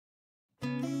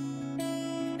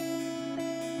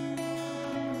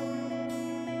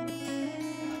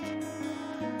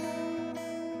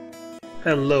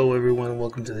Hello everyone,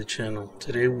 welcome to the channel.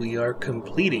 Today we are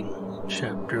completing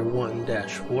Chapter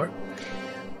 1-4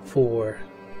 for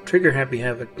Trigger Happy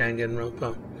Havoc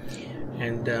Danganronpa.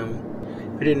 And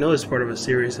if you didn't know, it's part of a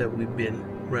series that we've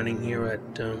been running here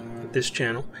at this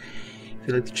channel. If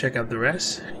you'd like to check out the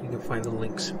rest, you can find the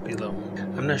links below.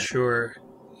 I'm not sure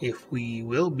if we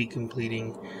will be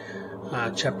completing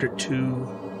Chapter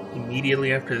 2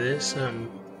 immediately after this.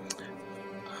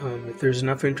 If there's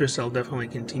enough interest, I'll definitely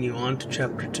continue on to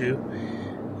Chapter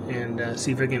 2 and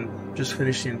see if I can just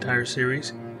finish the entire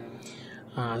series.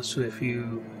 So if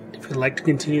you'd like to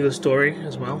continue the story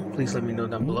as well, please let me know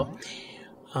down below.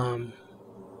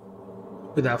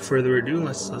 Without further ado,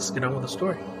 let's get on with the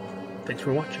story. Thanks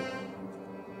for watching.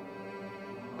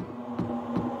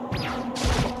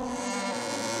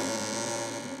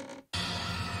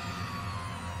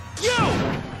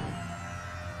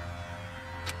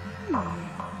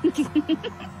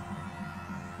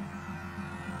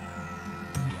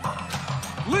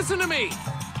 Listen to me!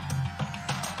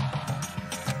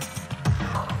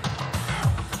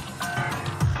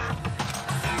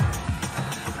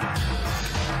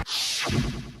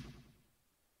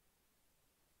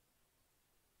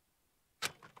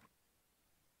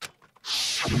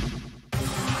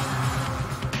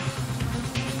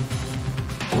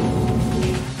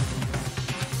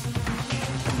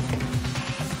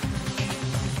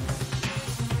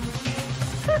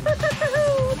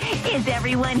 Is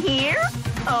everyone here?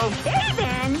 Okay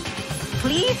then.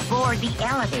 Please board the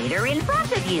elevator in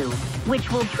front of you,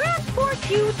 which will transport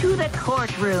you to the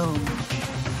courtroom,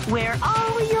 where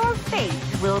all your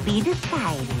fates will be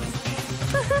decided.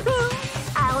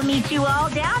 I'll meet you all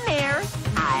down there.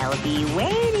 I'll be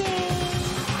waiting.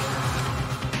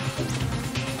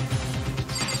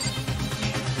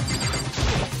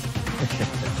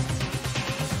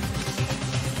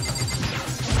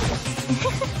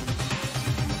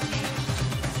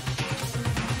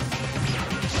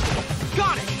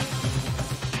 Got it!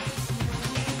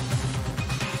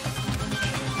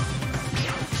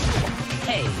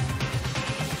 Hey!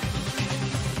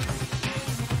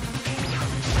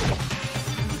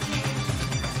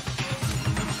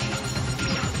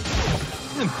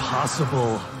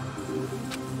 Impossible.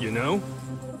 You know?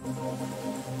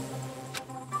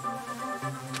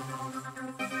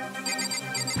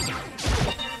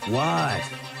 What?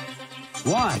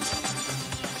 What?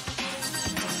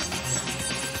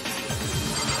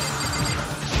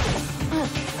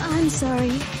 I'm sorry.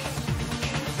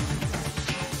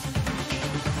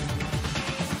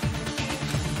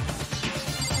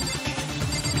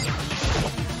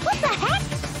 What the heck?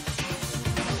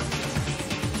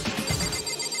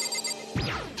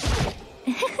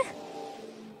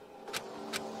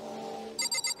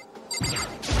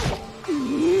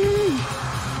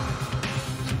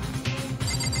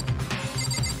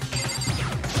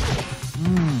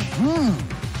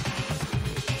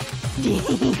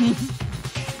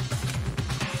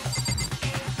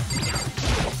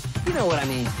 You know what I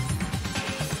mean.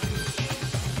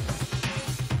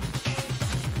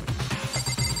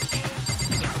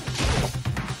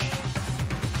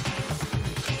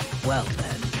 Well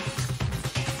then.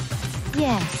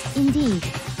 Yes, indeed.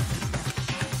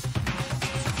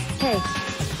 Hey.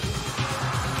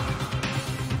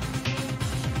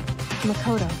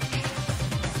 Makoto.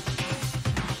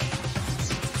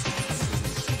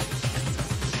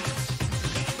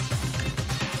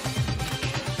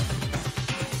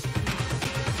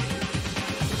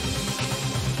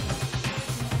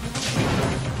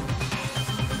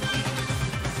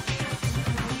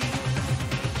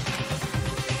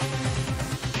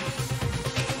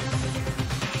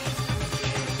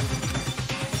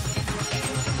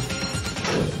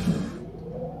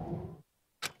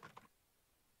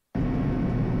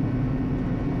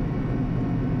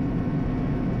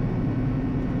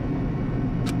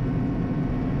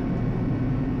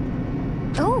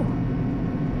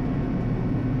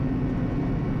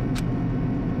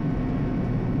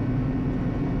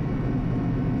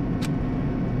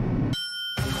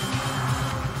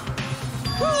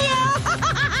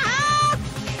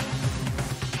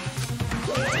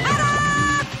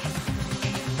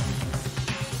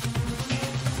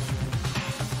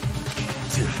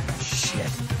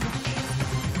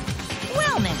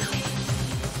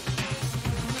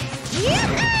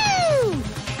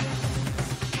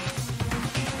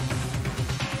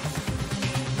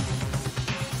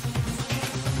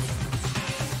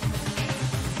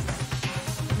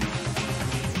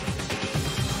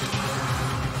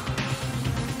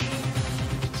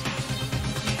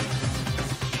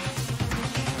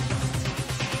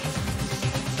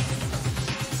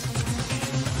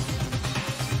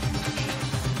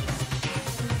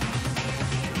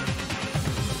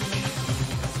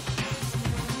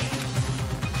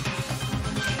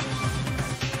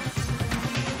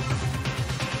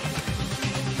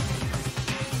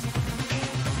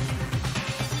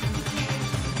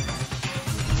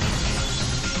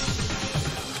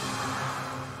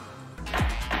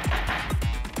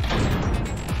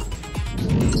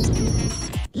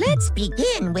 Let's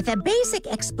begin with a basic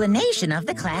explanation of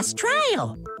the class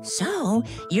trial. So,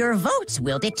 your votes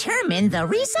will determine the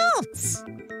results.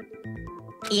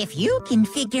 If you can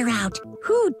figure out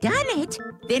who done it,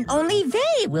 then only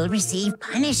they will receive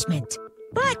punishment.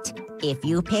 But if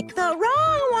you pick the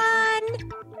wrong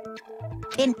one,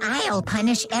 then I'll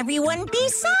punish everyone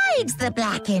besides the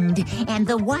blackened, and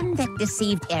the one that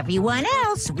deceived everyone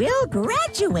else will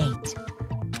graduate.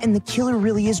 And the killer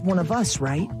really is one of us,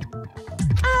 right?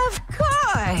 Of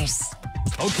course!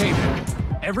 Okay then.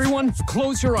 Everyone,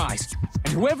 close your eyes.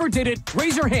 And whoever did it,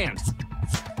 raise your hand.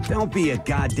 Don't be a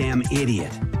goddamn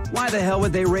idiot. Why the hell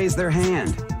would they raise their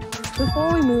hand?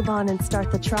 Before we move on and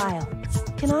start the trial,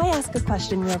 can I ask a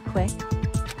question real quick?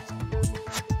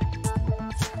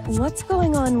 What's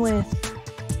going on with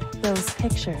those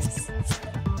pictures?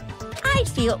 I'd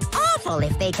feel awful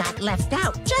if they got left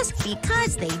out just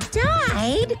because they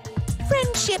died.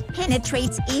 Friendship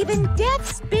penetrates even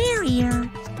death's barrier.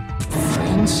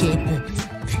 Friendship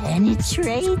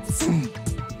penetrates?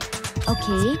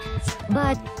 Okay,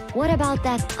 but what about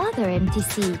that other empty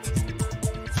seat?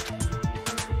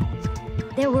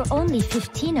 There were only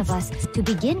 15 of us to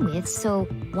begin with, so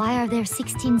why are there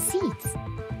 16 seats?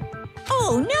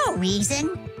 Oh, no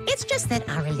reason. It's just that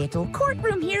our little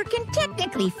courtroom here can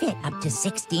technically fit up to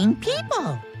 16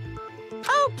 people.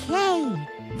 Okay,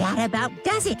 that about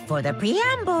does it for the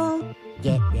preamble.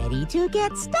 Get ready to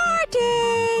get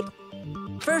started.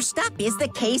 First up is the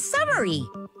case summary.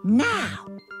 Now,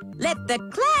 let the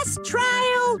class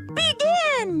trial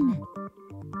begin!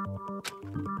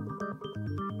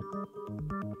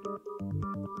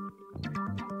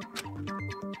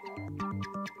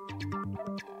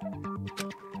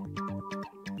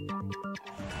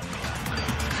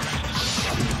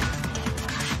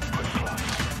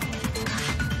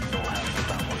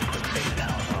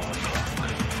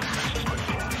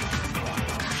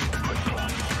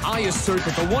 I assert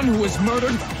that the one who was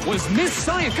murdered was Miss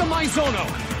Sayaka Maizono.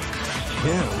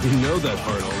 Yeah, we know that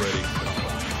part already.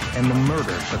 And the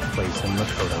murder took place in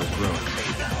Makoto's room.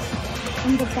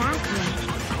 In the bathroom.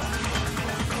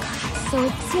 So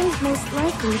it seems most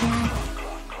likely that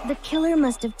the killer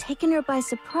must have taken her by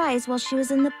surprise while she was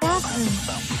in the bathroom.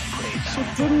 She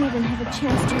didn't even have a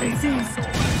chance to resist.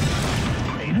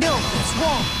 No, that's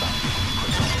wrong!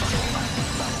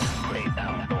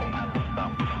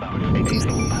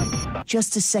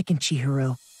 Just a second,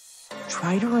 Chihiro.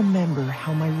 Try to remember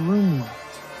how my room looked.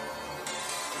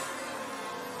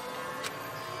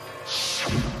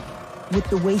 With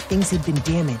the way things had been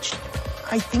damaged,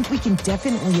 I think we can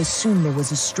definitely assume there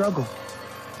was a struggle.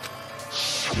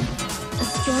 A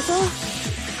struggle?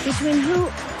 Between who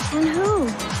and who?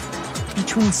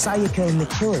 Between Sayaka and the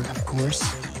killer, of course.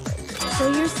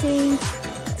 So you're saying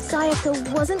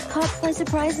Sayaka wasn't caught by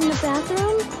surprise in the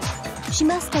bathroom? She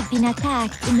must have been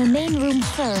attacked in the main room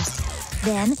first.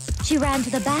 Then, she ran to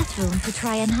the bathroom to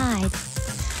try and hide.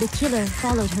 The killer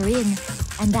followed her in,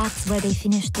 and that's where they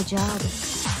finished the job.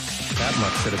 That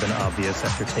much should have been obvious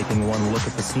after taking one look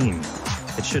at the scene.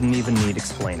 It shouldn't even need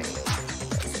explaining.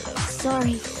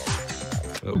 Sorry.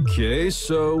 Okay,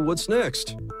 so what's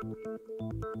next?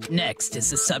 Next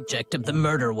is the subject of the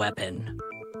murder weapon.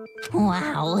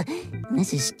 Wow,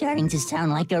 this is starting to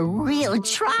sound like a real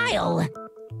trial.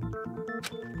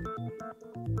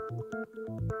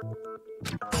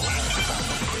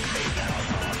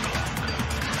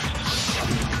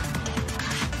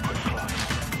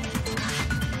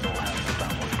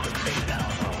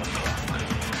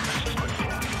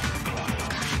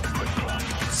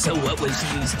 So what was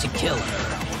used to kill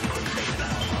her?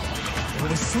 There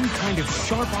was some kind of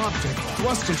sharp object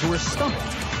thrust into her stomach.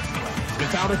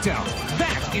 Without a doubt,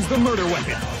 that is the murder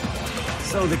weapon.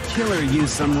 So the killer used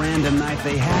some random knife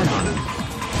they had on him.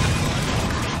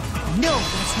 No,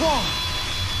 that's wrong!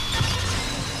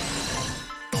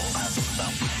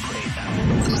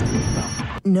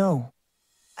 No.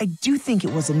 I do think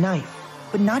it was a knife,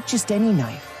 but not just any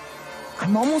knife.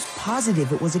 I'm almost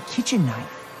positive it was a kitchen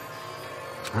knife.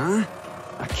 Huh?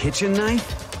 A kitchen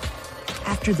knife?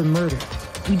 After the murder,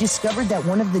 we discovered that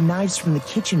one of the knives from the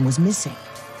kitchen was missing.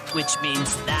 Which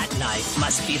means that knife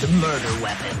must be the murder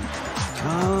weapon.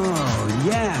 Oh,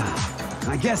 yeah.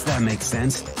 I guess that makes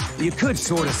sense. You could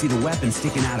sort of see the weapon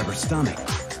sticking out of her stomach.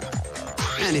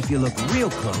 And if you look real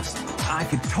close, I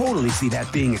could totally see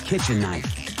that being a kitchen knife.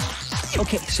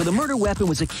 Okay, so the murder weapon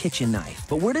was a kitchen knife,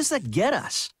 but where does that get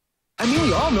us? I mean,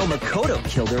 we all know Makoto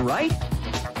killed her, right?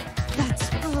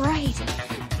 That's right.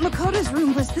 Makoto's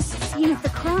room was the scene of the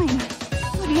crime.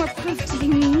 What more proof do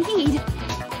you need?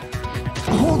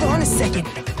 Hold on a second.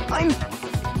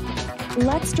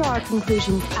 Let's draw our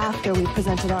conclusions after we've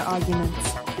presented our arguments.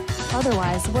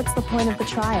 Otherwise, what's the point of the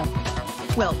trial?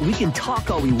 Well, we can talk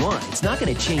all we want. It's not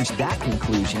going to change that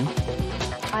conclusion.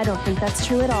 I don't think that's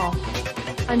true at all.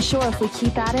 I'm sure if we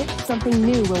keep at it, something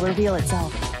new will reveal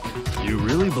itself. You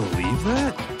really believe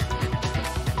that?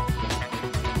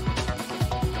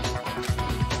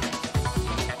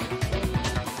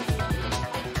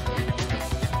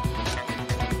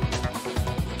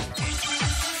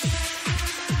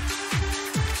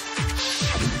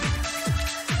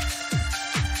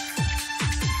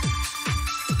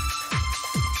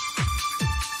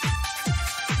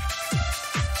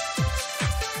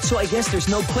 So I guess there's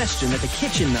no question that the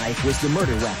kitchen knife was the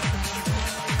murder weapon.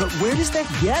 But where does that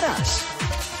get us?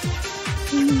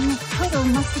 Makoto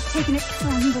must have taken it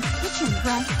from the kitchen,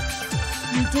 right?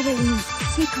 He did it in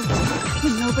secret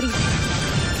when nobody...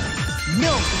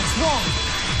 No, that's wrong!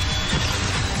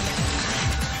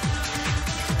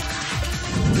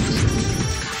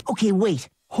 Okay, wait.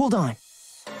 Hold on.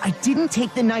 I didn't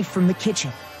take the knife from the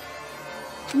kitchen.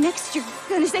 Next you're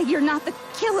gonna say you're not the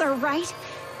killer, right?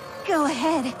 Go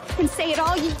ahead and say it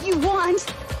all you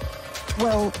want.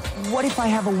 Well, what if I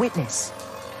have a witness?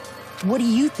 What do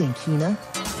you think, Hina?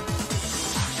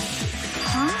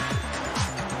 Huh?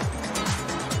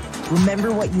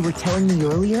 Remember what you were telling me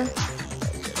earlier?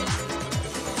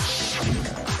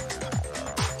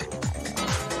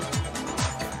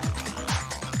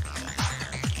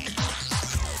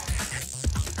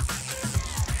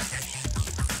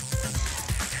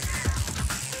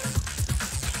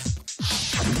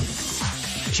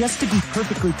 Just to be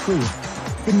perfectly clear,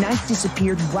 the knife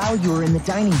disappeared while you were in the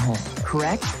dining hall,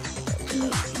 correct?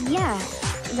 Yeah,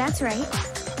 that's right.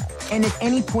 And at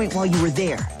any point while you were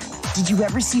there, did you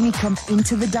ever see me come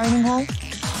into the dining hall?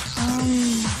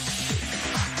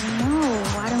 No,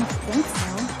 I don't think so.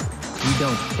 You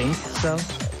don't think so?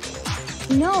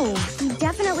 No, he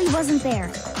definitely wasn't there.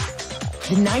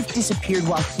 The knife disappeared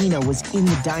while Hina was in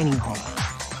the dining hall,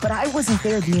 but I wasn't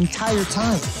there the entire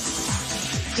time.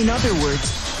 In other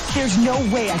words, there's no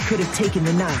way I could have taken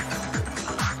the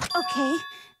knife. Okay,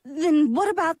 then what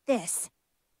about this?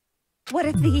 What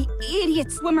if the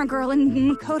idiot swimmer girl and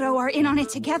Makoto are in on it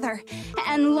together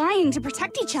and lying to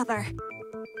protect each other?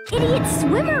 Idiot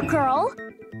swimmer girl?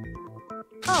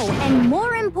 Oh, and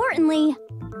more importantly,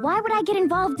 why would I get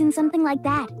involved in something like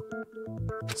that?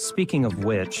 Speaking of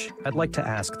which, I'd like to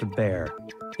ask the bear,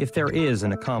 if there is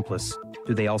an accomplice,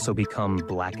 do they also become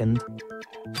blackened?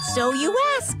 So you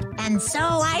ask, and so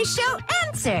I shall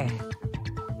answer.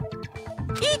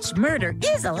 Each murder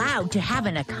is allowed to have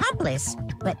an accomplice,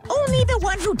 but only the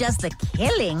one who does the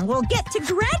killing will get to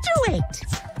graduate.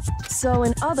 So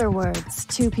in other words,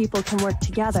 two people can work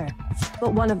together,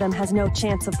 but one of them has no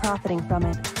chance of profiting from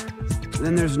it.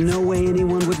 Then there's no way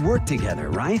anyone would work together,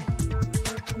 right?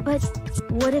 But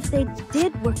what if they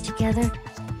did work together,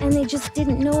 and they just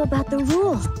didn't know about the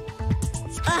rule?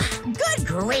 Good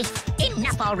grief!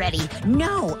 Enough already!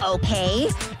 No, okay?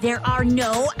 There are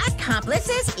no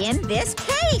accomplices in this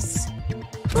case!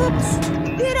 Oops!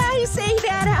 Did I say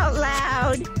that out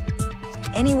loud?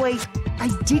 Anyway, I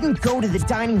didn't go to the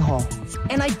dining hall,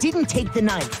 and I didn't take the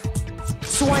knife.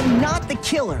 So I'm not the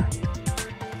killer.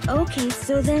 Okay,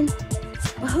 so then,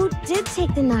 who did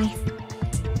take the knife?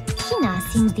 Hina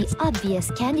seems the obvious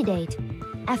candidate.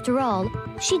 After all,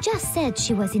 she just said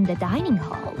she was in the dining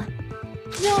hall.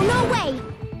 No way!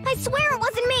 I swear it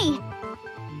wasn't me!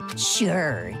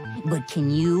 Sure, but can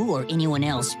you or anyone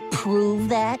else prove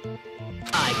that?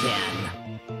 I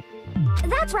can.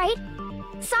 That's right.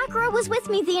 Sakura was with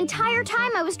me the entire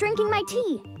time I was drinking my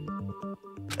tea.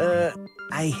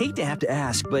 I hate to have to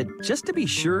ask, but just to be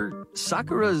sure,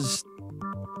 Sakura's...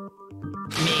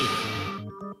 Me.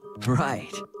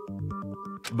 Right.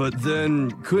 But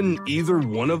then, couldn't either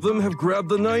one of them have grabbed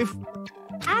the knife?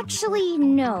 Actually,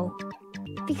 no.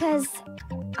 Because,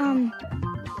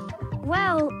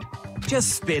 well...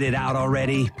 Just spit it out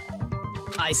already.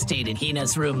 I stayed in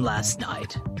Hina's room last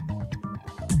night.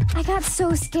 I got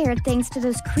so scared thanks to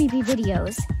those creepy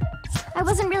videos. I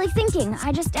wasn't really thinking,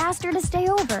 I just asked her to stay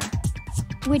over.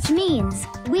 Which means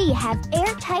we have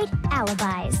airtight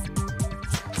alibis.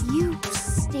 You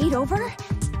stayed over?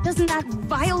 Doesn't that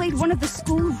violate one of the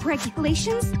school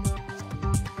regulations?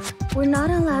 We're not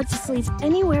allowed to sleep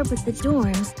anywhere but the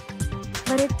dorms,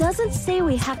 but it doesn't say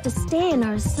we have to stay in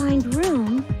our assigned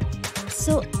room,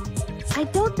 so I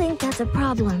don't think that's a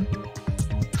problem.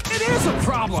 It is a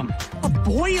problem! A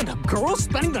boy and a girl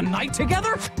spending the night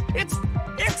together? It's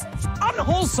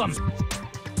unwholesome!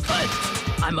 But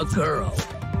I'm a girl.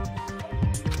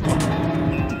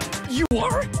 You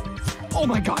are? Oh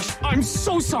my gosh, I'm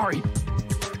so sorry!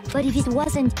 But if it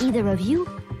wasn't either of you,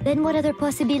 then what other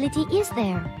possibility is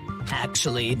there?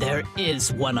 Actually, there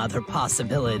is one other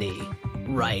possibility.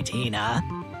 Right, Hina?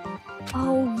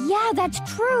 Oh, yeah, that's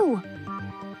true.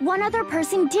 One other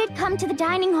person did come to the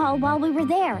dining hall while we were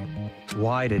there.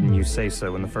 Why didn't you say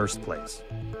so in the first place?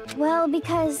 Well,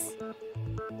 because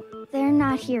they're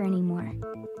not here anymore.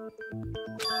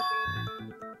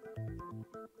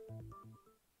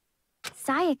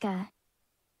 Sayaka.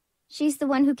 She's the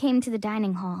one who came to the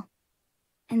dining hall.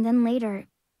 And then later,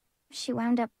 she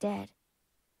wound up dead.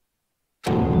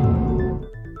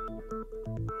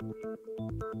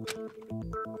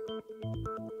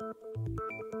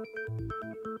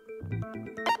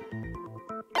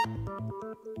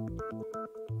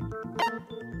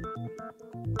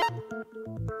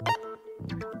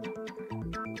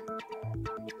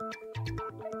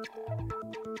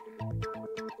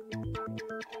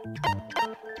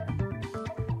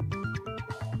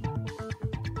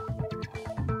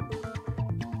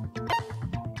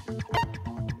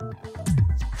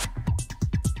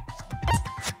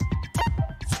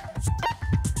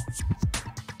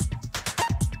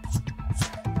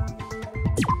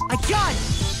 I got it!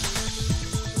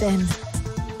 Then,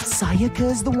 Sayaka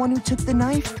is the one who took the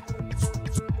knife?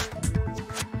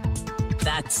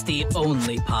 That's the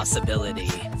only possibility.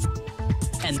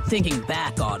 And thinking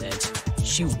back on it,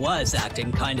 she was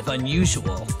acting kind of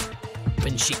unusual.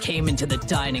 When she came into the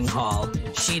dining hall,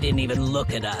 she didn't even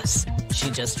look at us. She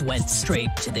just went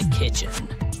straight to the kitchen.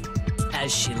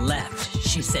 As she left,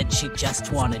 she said she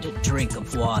just wanted a drink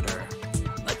of water.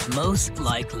 But most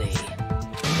likely...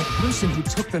 And the person who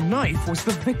took the knife was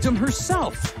the victim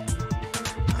herself.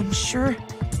 I'm sure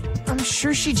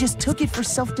she just took it for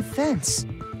self-defense.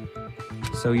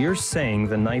 So you're saying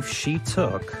the knife she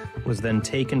took was then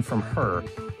taken from her,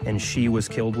 and she was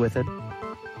killed with it?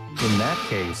 In that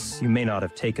case, you may not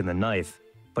have taken the knife,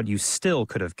 but you still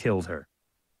could have killed her.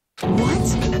 What?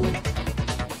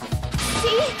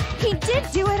 See? He did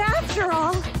do it after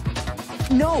all.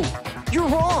 No, you're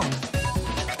wrong.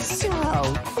 So,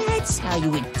 that's how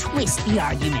you would twist the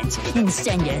argument and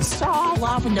send us all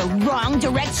off in the wrong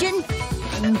direction?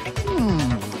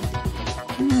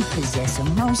 You possess a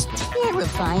most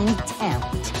terrifying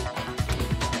talent.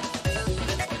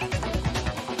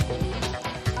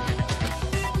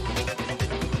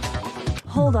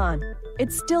 Hold on.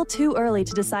 It's still too early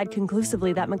to decide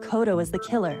conclusively that Makoto is the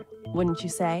killer, wouldn't you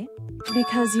say?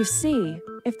 Because you see,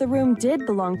 if the room did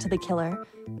belong to the killer,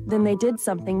 then they did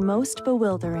something most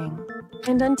bewildering.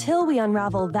 And until we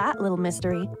unravel that little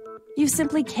mystery, you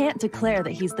simply can't declare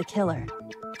that he's the killer.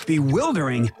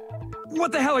 Bewildering?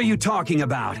 What the hell are you talking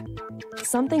about?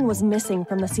 Something was missing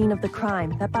from the scene of the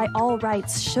crime that by all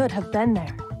rights should have been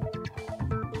there.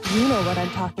 You know what I'm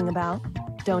talking about,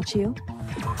 don't you?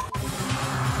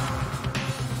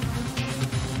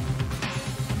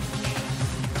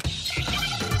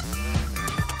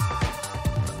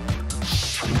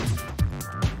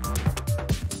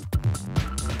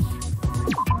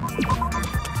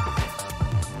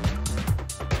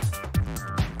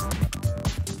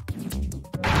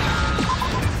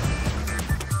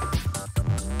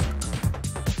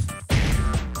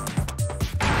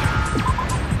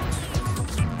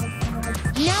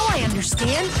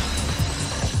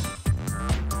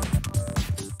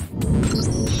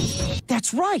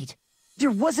 That's right!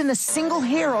 There wasn't a single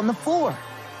hair on the floor.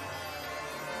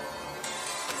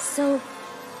 So,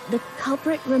 the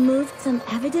culprit removed some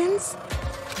evidence?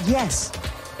 Yes,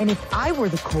 and if I were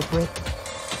the culprit,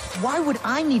 why would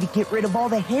I need to get rid of all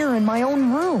the hair in my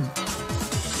own room?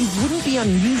 It wouldn't be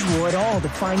unusual at all to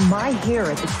find my hair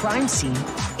at the crime scene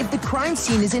if the crime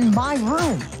scene is in my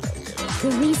room.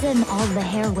 The reason all the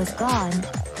hair was gone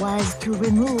was to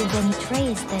remove any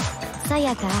trace that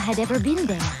Sayaka had ever been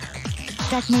there.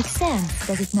 That makes sense,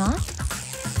 does it not?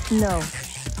 No.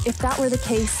 If that were the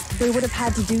case, they would have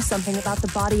had to do something about the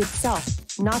body itself,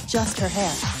 not just her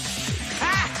hair.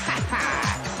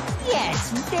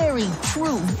 Yes, very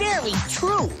true, very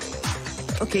true.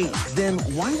 Okay, then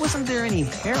why wasn't there any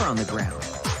hair on the ground?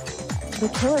 The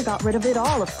killer got rid of it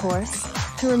all, of course,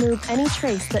 to remove any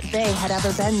trace that they had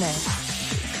ever been there.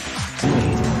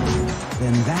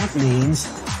 Then that means...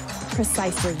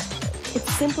 Precisely.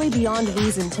 It's simply beyond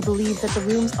reason to believe that the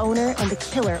room's owner and the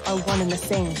killer are one and the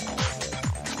same.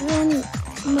 Then,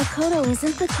 Makoto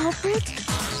isn't the culprit?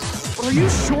 Are you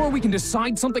sure we can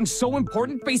decide something so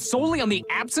important based solely on the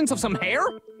absence of some hair?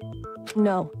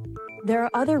 No. There are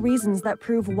other reasons that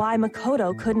prove why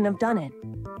Makoto couldn't have done it.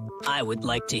 I would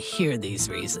like to hear these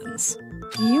reasons.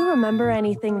 Do you remember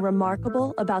anything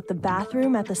remarkable about the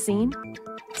bathroom at the scene?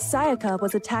 Sayaka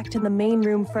was attacked in the main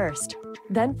room first,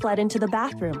 then fled into the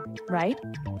bathroom, right?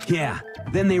 Yeah,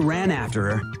 then they ran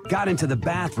after her, got into the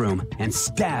bathroom, and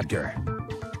stabbed her.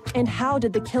 And how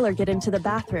did the killer get into the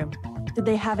bathroom? Did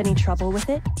they have any trouble with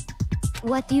it?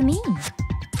 What do you mean?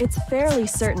 It's fairly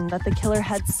certain that the killer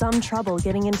had some trouble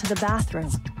getting into the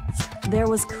bathroom. There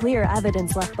was clear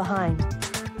evidence left behind.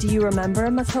 Do you remember,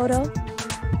 Makoto?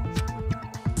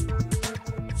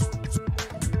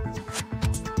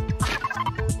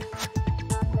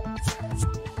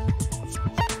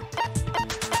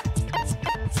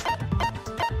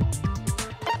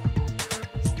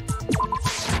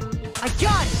 I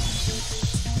got it!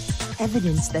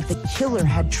 Evidence that the killer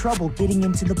had trouble getting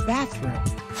into the bathroom.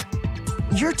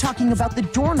 You're talking about the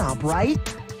doorknob, right?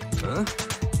 Huh?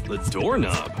 The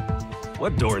doorknob?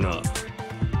 What doorknob?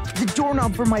 The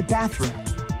doorknob for my bathroom.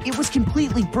 It was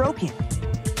completely broken.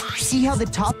 See how the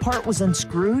top part was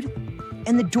unscrewed?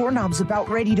 And the doorknob's about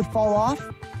ready to fall off?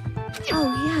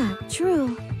 Oh yeah,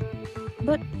 true.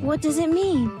 But what does it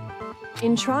mean?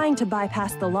 In trying to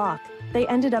bypass the lock, they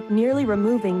ended up nearly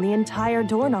removing the entire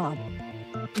doorknob.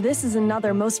 This is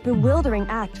another most bewildering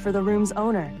act for the room's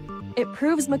owner. It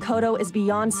proves Makoto is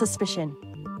beyond suspicion.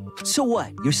 So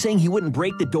what? You're saying he wouldn't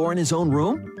break the door in his own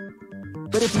room?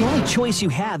 But if the only choice you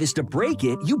have is to break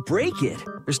it, you break it.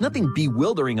 There's nothing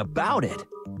bewildering about it.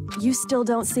 You still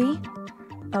don't see?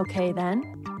 Okay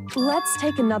then. Let's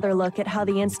take another look at how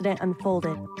the incident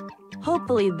unfolded.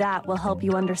 Hopefully that will help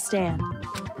you understand.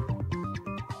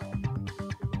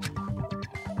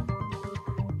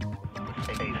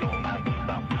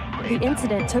 The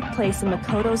incident took place in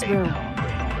Makoto's room.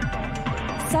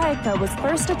 Sayaka was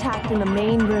first attacked in the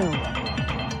main room.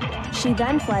 She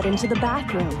then fled into the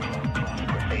bathroom.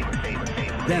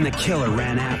 Then the killer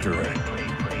ran after her.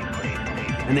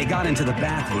 And they got into the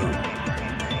bathroom.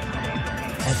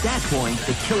 At that point,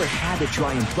 the killer had to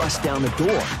try and bust down the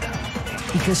door,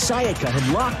 because Sayaka had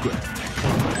locked it.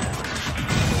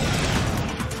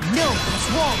 No, that's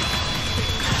wrong!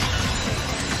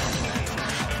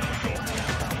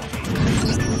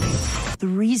 The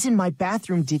reason my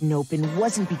bathroom didn't open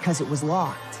wasn't because it was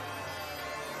locked.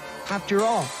 After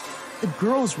all, the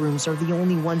girls' rooms are the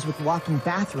only ones with walking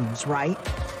bathrooms, right?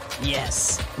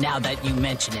 Yes, now that you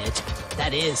mention it,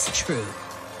 that is true.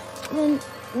 Then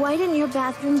why didn't your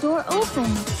bathroom door open?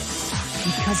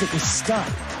 Because it was stuck.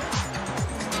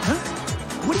 Huh?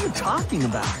 What are you talking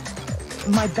about?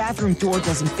 My bathroom door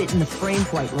doesn't fit in the frame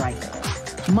quite right.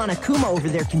 Monokuma over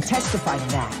there can testify to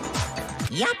that.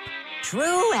 Yup,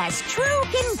 true as true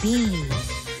can be.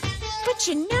 But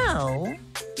you know,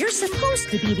 you're supposed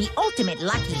to be the ultimate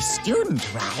lucky student,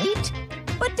 right?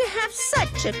 But to have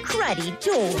such a cruddy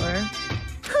door...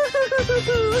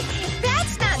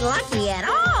 That's not lucky at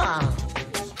all!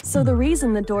 So the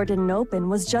reason the door didn't open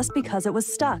was just because it was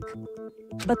stuck.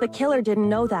 But the killer didn't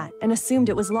know that and assumed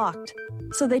it was locked.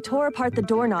 So they tore apart the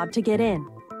doorknob to get in.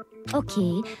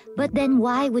 Okay, but then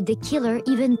why would the killer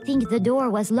even think the door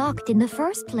was locked in the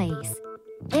first place?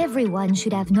 Everyone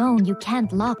should have known you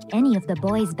can't lock any of the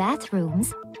boys'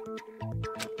 bathrooms.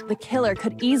 The killer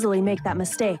could easily make that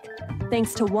mistake,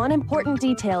 thanks to one important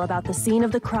detail about the scene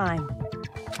of the crime.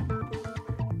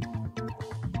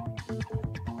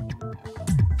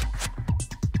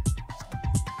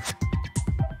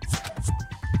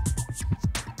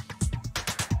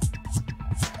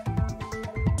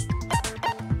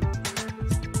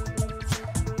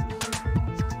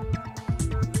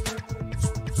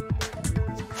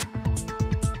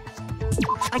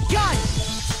 I got it!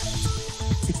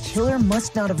 The killer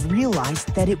must not have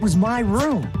realized that it was my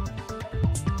room.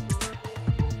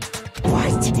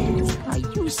 What? Are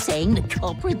you saying the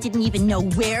culprit didn't even know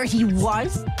where he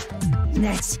was?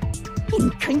 That's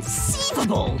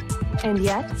inconceivable! And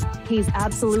yet, he's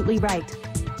absolutely right.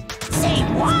 Say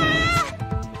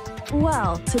what?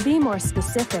 Well, to be more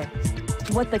specific,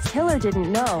 what the killer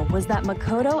didn't know was that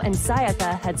Makoto and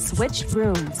Sayaka had switched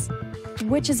rooms,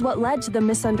 which is what led to the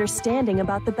misunderstanding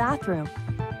about the bathroom.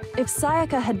 If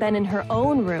Sayaka had been in her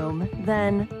own room,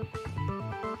 then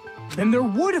there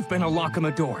would have been a lock on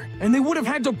the door, and they would have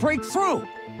had to break through!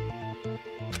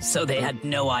 So they had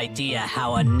no idea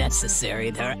how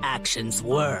unnecessary their actions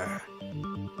were.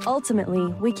 Ultimately,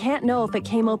 we can't know if it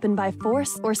came open by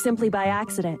force or simply by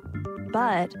accident.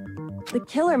 But the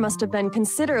killer must have been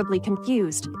considerably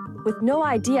confused, with no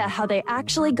idea how they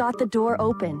actually got the door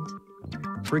opened.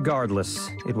 Regardless,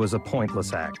 it was a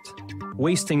pointless act.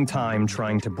 Wasting time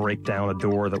trying to break down a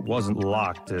door that wasn't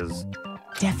locked is...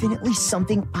 Definitely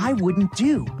something I wouldn't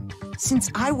do, since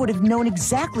I would have known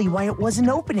exactly why it wasn't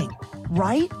opening,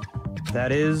 right?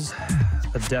 That is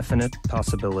a definite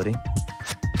possibility.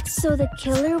 So the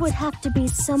killer would have to be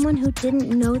someone who didn't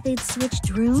know they'd switched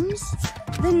rooms?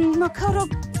 Then Makoto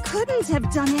couldn't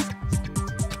have done it.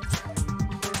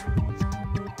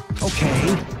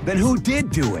 Okay, then who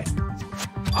did do it?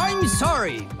 I'm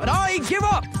sorry, but I give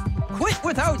up. Quit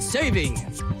without saving.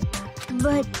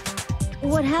 But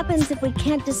what happens if we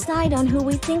can't decide on who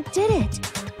we think did it?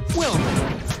 Well,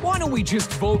 why don't we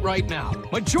just vote right now?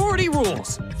 Majority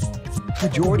rules.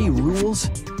 Majority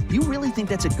rules? You really think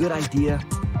that's a good idea?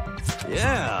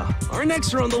 Yeah, our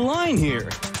necks are on the line here.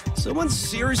 Someone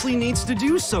seriously needs to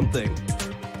do something.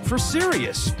 For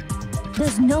serious.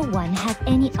 Does no one have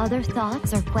any other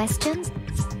thoughts or questions?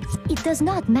 It does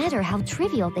not matter how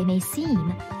trivial they may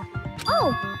seem.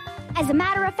 Oh, as a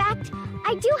matter of fact,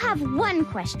 I do have one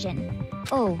question.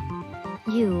 Oh,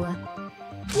 you...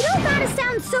 You don't gotta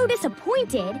sound so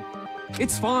disappointed.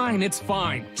 It's fine, it's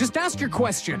fine. Just ask your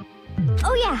question.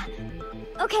 Oh yeah.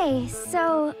 Okay,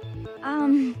 so,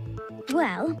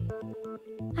 well,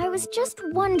 I was just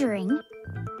wondering,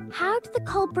 how did the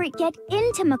culprit get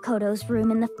into Makoto's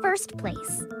room in the first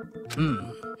place?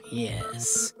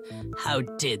 Yes. How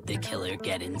did the killer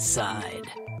get inside?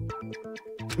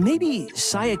 Maybe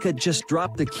Sayaka just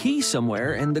dropped the key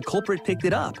somewhere and the culprit picked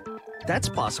it up. That's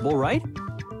possible, right?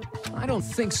 I don't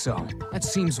think so. That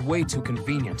seems way too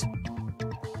convenient.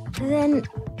 Then,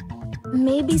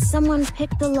 maybe someone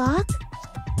picked the lock?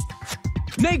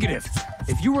 Negative!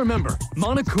 If you remember,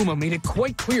 Monokuma made it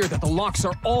quite clear that the locks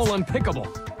are all unpickable.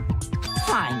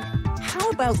 Fine. How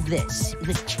about this?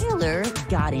 The killer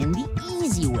got in the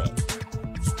easy way.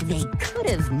 They could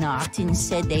have knocked and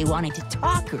said they wanted to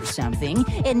talk or something,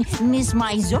 and Miss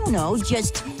Maizono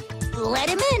just let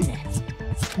him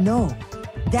in. No,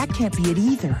 that can't be it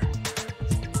either.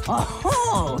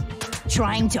 Oh,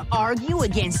 trying to argue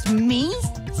against me?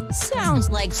 Sounds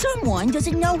like someone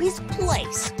doesn't know his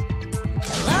place.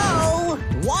 Hello?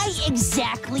 Why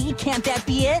exactly can't that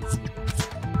be it?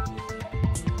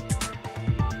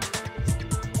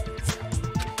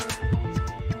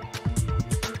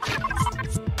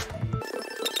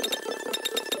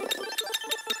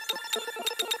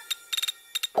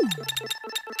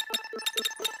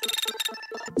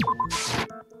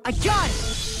 I got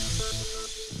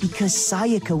it! Because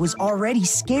Sayaka was already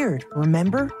scared,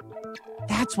 remember?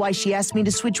 That's why she asked me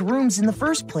to switch rooms in the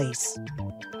first place.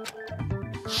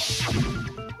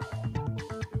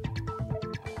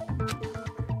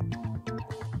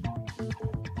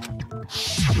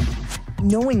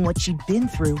 Knowing what she'd been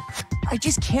through, I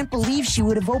just can't believe she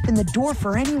would have opened the door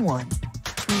for anyone.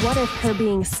 What if her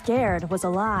being scared was a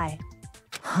lie?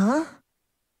 Huh?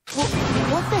 Well,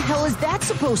 what the hell is that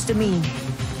supposed to mean?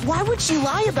 Why would she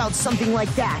lie about something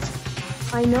like that?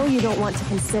 I know you don't want to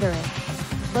consider it,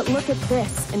 but look at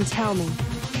this and tell me.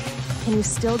 Can you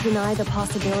still deny the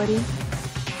possibility?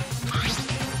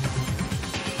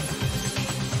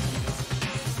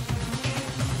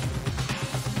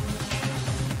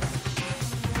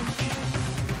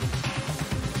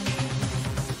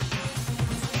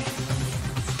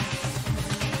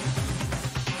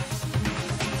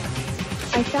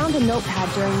 I found a notepad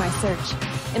during my search,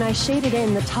 and I shaded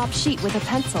in the top sheet with a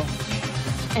pencil.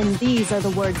 And these are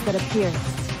the words that appeared.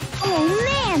 Oh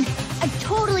man! I've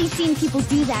totally seen people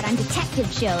do that on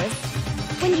detective shows.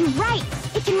 When you write,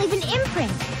 it can leave an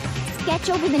imprint. Sketch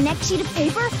over the next sheet of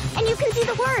paper, and you can see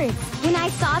the words. When I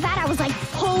saw that, I was like,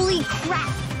 holy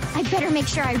crap! I better make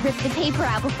sure I rip the paper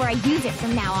out before I use it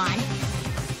from now on.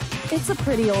 It's a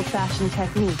pretty old-fashioned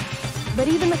technique, but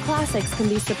even the classics can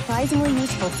be surprisingly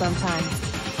useful sometimes.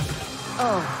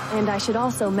 Oh, and I should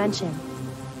also mention,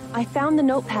 I found the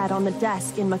notepad on the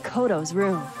desk in Makoto's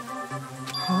room.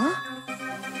 Huh?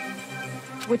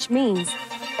 Which means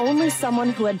only someone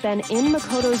who had been in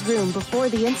Makoto's room before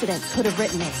the incident could have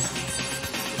written it.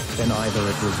 Then either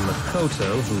it was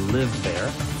Makoto who lived there,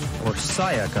 or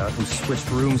Sayaka who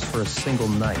switched rooms for a single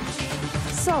night.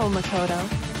 So, Makoto,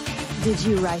 did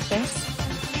you write this?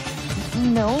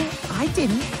 No, I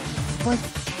didn't. But...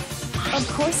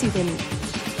 Of course you didn't.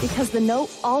 Because the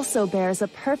note also bears a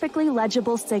perfectly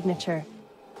legible signature.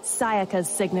 Sayaka's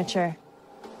signature.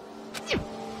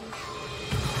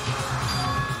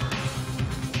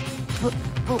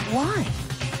 But why?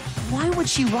 Why would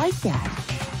she write that?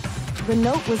 The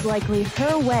note was likely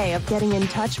her way of getting in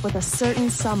touch with a certain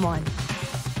someone.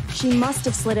 She must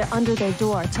have slid it under their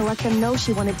door to let them know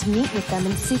she wanted to meet with them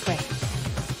in secret.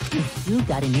 If you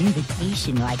got an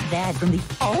invitation like that from the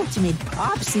ultimate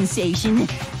pop sensation,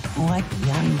 what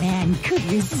young man could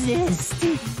resist?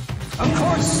 Of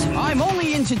course, I'm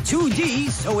only into 2D,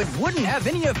 so it wouldn't have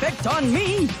any effect on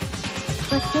me.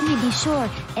 But can we be sure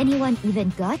anyone even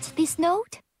got this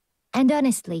note? And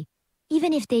honestly,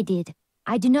 even if they did,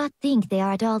 I do not think they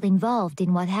are at all involved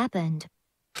in what happened.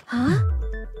 Huh?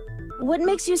 What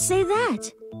makes you say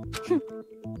that?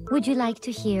 Would you like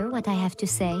to hear what I have to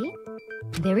say?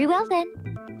 Very well then.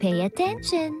 Pay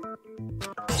attention.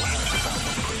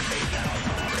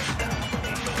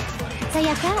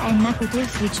 Sayaka and Makoto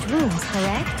switched rooms,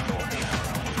 correct?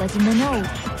 But in the note,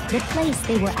 the place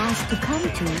they were asked to come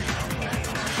to,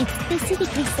 it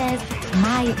specifically says,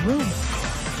 my room.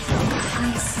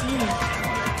 I see.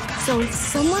 So if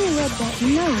someone read that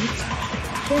note,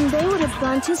 then they would have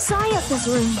gone to Sayaka's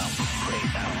room.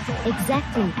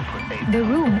 Exactly. The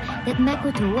room that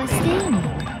Makoto was staying in.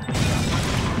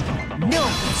 No,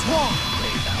 it's wrong.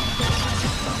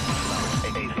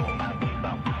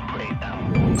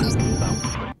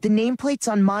 The nameplates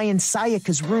on Mai and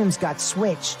Sayaka's rooms got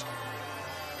switched.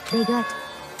 They got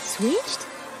switched?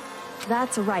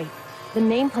 That's right. The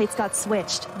nameplates got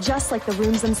switched, just like the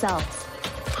rooms themselves.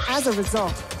 As a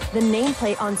result, the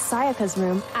nameplate on Sayaka's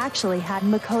room actually had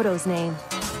Makoto's name.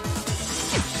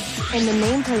 And the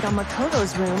nameplate on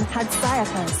Makoto's room had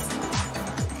Sayaka's.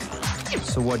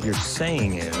 So what you're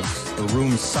saying is, the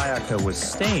room Sayaka was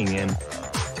staying in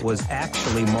was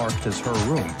actually marked as her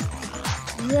room.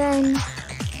 Then,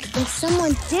 if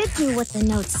someone did do what the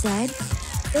note said,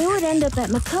 they would end up at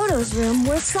Makoto's room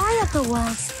where Sayaka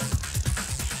was.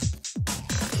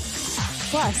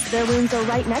 Plus, their rooms are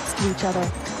right next to each other,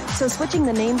 so switching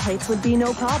the nameplates would be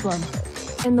no problem.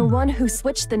 And the one who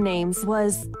switched the names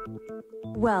was...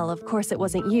 Well, of course it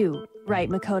wasn't you, right,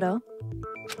 Makoto?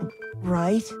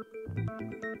 Right?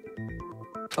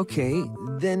 Okay,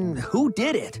 then who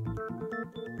did it?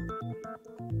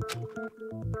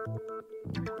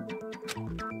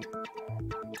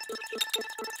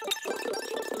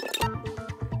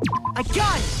 I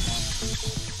got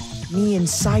it! Me and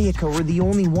Sayaka were the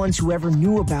only ones who ever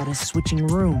knew about us switching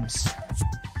rooms.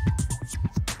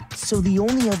 So the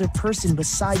only other person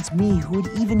besides me who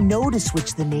would even know to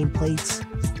switch the nameplates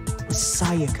was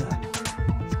Sayaka.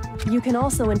 You can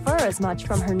also infer as much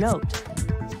from her note.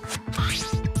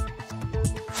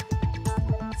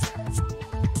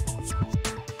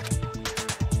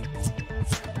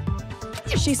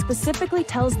 She specifically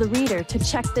tells the reader to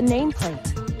check the nameplate.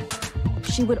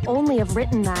 She would only have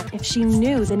written that if she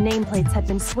knew the nameplates had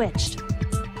been switched.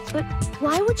 But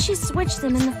why would she switch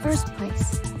them in the first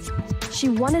place? She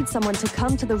wanted someone to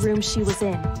come to the room she was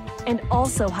in, and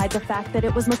also hide the fact that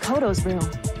it was Makoto's room.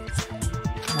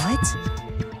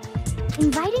 What?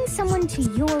 Inviting someone to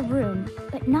your room,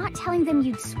 but not telling them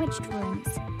you'd switched rooms.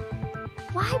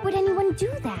 Why would anyone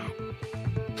do that?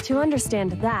 To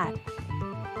understand that,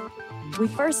 we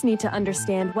first need to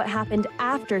understand what happened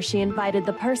after she invited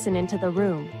the person into the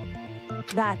room.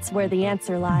 That's where the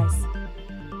answer lies.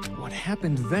 What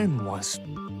happened then was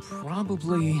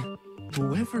probably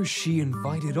whoever she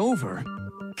invited over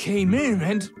came in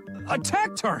and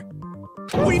attacked her.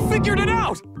 We figured it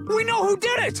out! We know who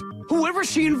did it! Whoever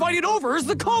she invited over is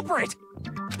the culprit!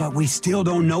 But we still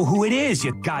don't know who it is,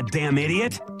 you goddamn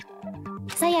idiot!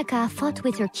 Sayaka fought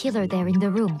with her killer there in the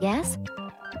room, yes?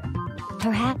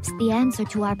 Perhaps the answer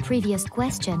to our previous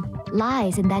question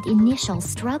lies in that initial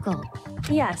struggle.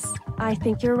 Yes, I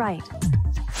think you're right.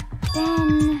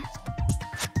 Then...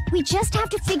 we just have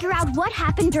to figure out what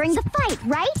happened during the fight,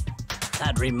 right?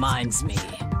 That reminds me.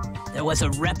 There was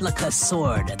a replica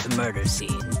sword at the murder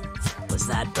scene. Was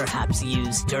that perhaps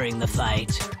used during the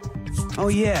fight? Oh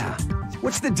yeah.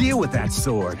 What's the deal with that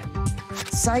sword?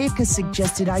 Sayaka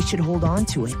suggested I should hold on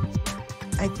to it.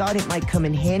 I thought it might come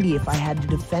in handy if I had to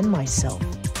defend myself.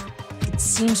 It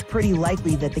seems pretty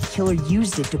likely that the killer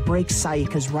used it to break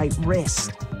Sayaka's right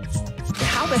wrist.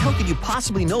 How the hell could you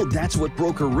possibly know that's what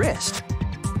broke her wrist?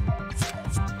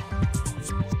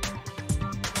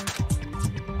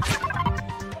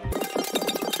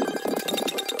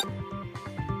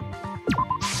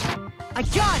 I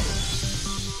got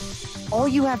it! All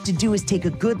you have to do is take a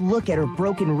good look at her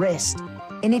broken wrist,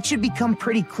 and it should become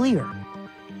pretty clear.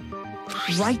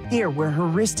 Right there where her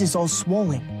wrist is all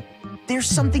swollen, there's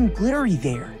something glittery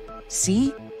there.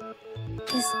 See?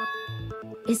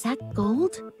 Is that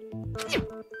gold?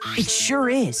 It sure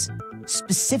is.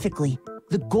 Specifically,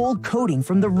 the gold coating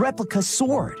from the replica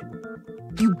sword.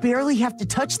 You barely have to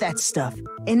touch that stuff,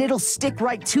 and it'll stick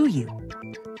right to you.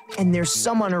 And there's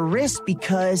some on her wrist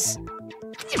because...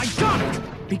 I got it!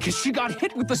 Because she got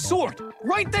hit with the sword,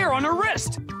 right there on her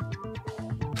wrist!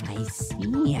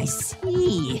 I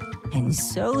see. And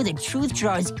so the truth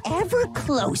draws ever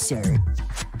closer.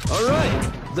 All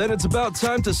right, then it's about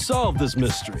time to solve this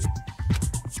mystery.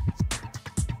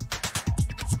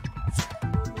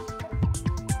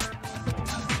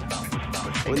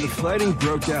 When the fighting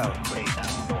broke out,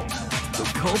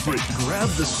 the culprit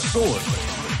grabbed the sword,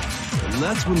 and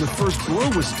that's when the first blow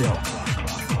was dealt.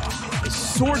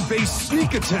 sword-based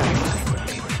sneak attack.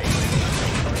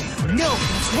 No,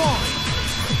 that's wrong.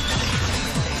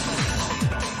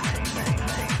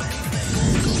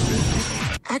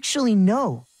 Actually,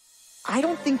 no. I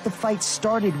don't think the fight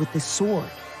started with the sword.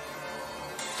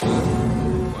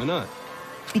 Why not?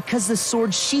 Because the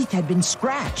sword's sheath had been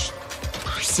scratched.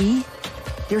 See?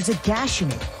 There's a gash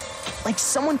in it. Like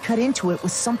someone cut into it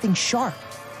with something sharp.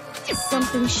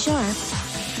 Something sharp?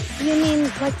 You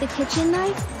mean like the kitchen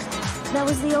knife? That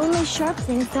was the only sharp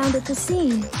thing found at the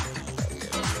scene.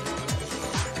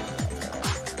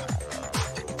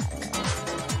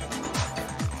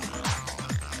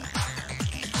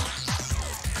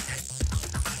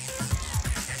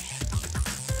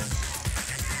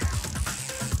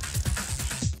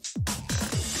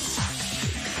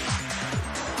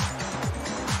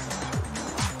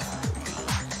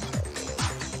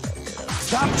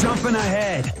 Stop jumping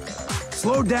ahead.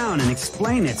 Slow down and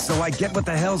explain it so I get what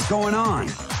the hell's going on.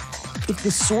 If the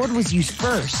sword was used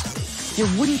first, there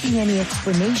wouldn't be any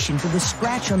explanation for the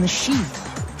scratch on the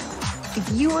sheath. If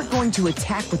you were going to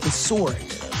attack with the sword,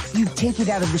 you'd take it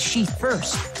out of the sheath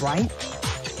first, right?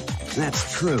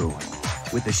 That's true.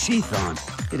 With the sheath on,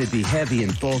 it'd be heavy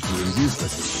and bulky and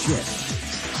useless as shit.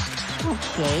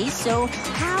 Okay, so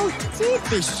how did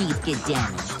the sheath get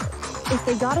damaged? If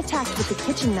they got attacked with the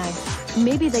kitchen knife,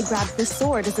 maybe they grabbed the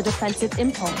sword as a defensive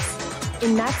impulse.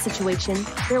 In that situation,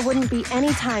 there wouldn't be any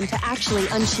time to actually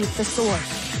unsheath the sword.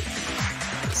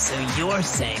 So you're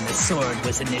saying the sword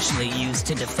was initially used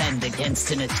to defend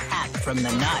against an attack from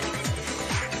the knife?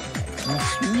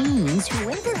 Which means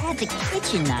whoever had the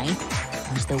kitchen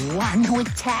knife was the one who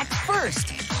attacked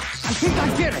first. I think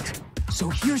I get it. So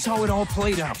here's how it all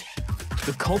played out.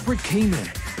 The culprit came in,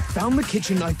 found the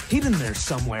kitchen knife hidden there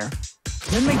somewhere.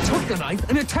 Then they took the knife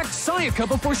and attacked Sayaka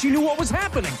before she knew what was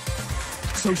happening.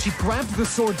 So she grabbed the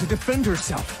sword to defend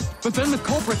herself. But then the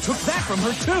culprit took that from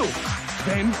her too.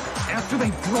 Then, after they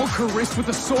broke her wrist with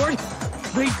the sword,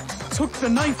 they took the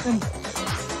knife and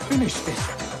finished it.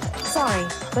 Sorry,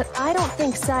 but I don't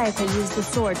think Sayaka used the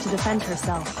sword to defend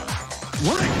herself.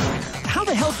 What? How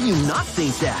the hell can you not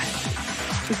think that?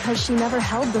 Because she never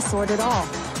held the sword at all.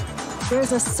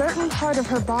 There's a certain part of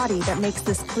her body that makes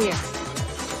this clear.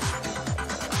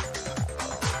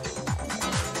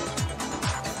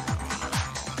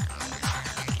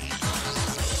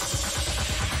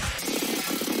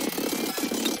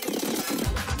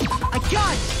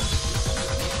 God!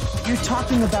 You're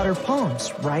talking about her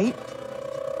palms, right?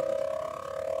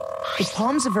 The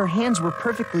palms of her hands were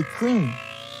perfectly clean,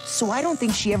 so I don't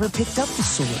think she ever picked up the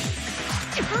sword.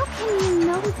 How can you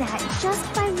know that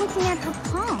just by looking at her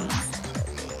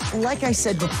palms? Like I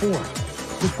said before,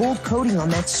 the gold coating on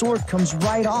that sword comes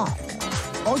right off.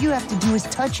 All you have to do is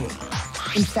touch it.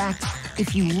 In fact,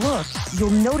 if you look, you'll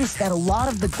notice that a lot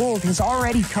of the gold has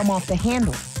already come off the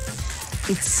handle.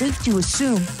 It's safe to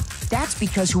assume that's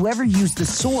because whoever used the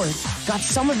sword got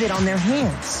some of it on their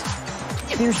hands.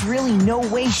 There's really no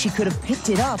way she could have picked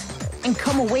it up and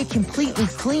come away completely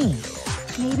clean.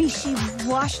 Maybe she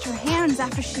washed her hands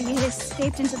after she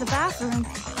escaped into the bathroom.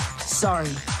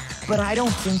 Sorry, but I don't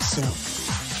think so.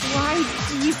 Why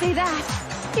do you say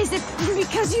that? Is it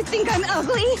because you think I'm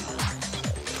ugly?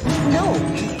 No,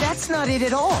 that's not it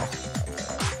at all.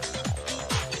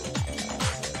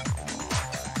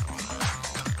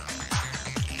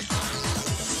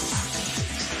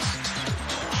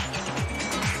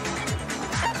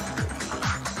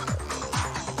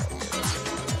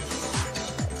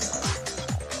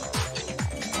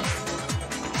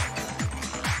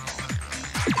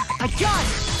 I got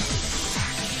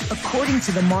it! According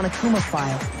to the Monokuma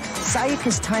file,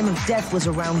 Sayaka's time of death was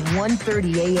around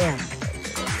 1:30 a.m.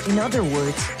 In other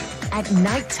words, at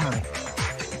nighttime.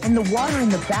 And the water in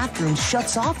the bathroom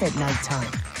shuts off at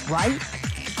nighttime, right?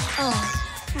 Oh,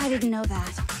 I didn't know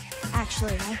that.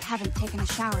 Actually, I haven't taken a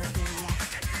shower here yet.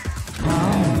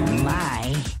 Oh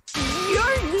my.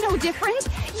 You're no different.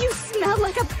 You smell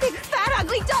like a big fat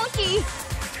ugly donkey.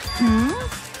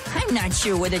 I'm not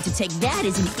sure whether to take that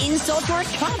as an insult or a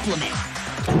compliment.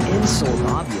 An insult,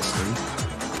 obviously.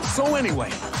 So anyway,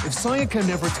 if Sayaka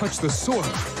never touched the sword,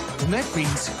 then that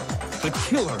means the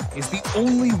killer is the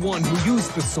only one who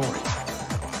used the sword.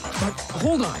 But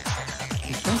hold on.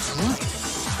 If that's right,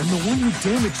 then the one who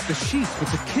damaged the sheath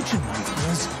with the kitchen knife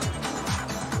was...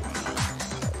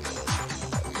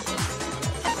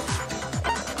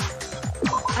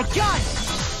 I got it!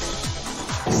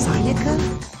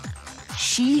 Sayaka?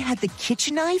 She had the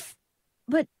kitchen knife?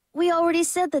 But we already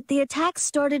said that the attack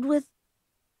started with...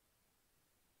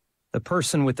 The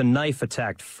person with the knife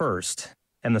attacked first,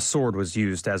 and the sword was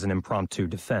used as an impromptu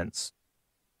defense.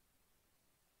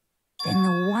 Then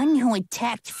the one who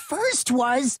attacked first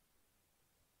was...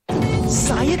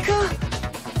 Sayaka?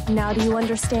 Now do you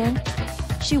understand?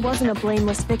 She wasn't a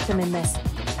blameless victim in this.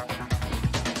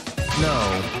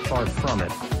 No, far from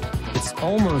it. It's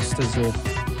almost as if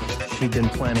she'd been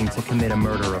planning to commit a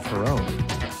murder of her own.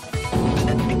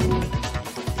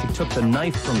 She took the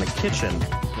knife from the kitchen,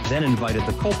 then invited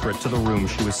the culprit to the room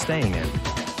she was staying in.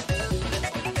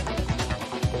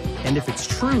 And if it's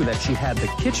true that she had the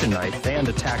kitchen knife and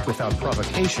attacked without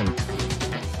provocation...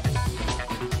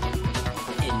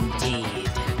 Indeed.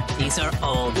 These are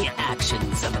all the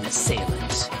actions of an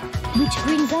assailant. Which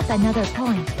brings up another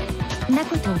point.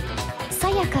 Makoto,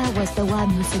 Sayaka was the one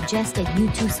who suggested you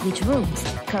two switch rooms,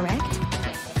 correct?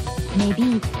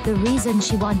 Maybe the reason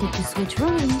she wanted to switch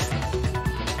rooms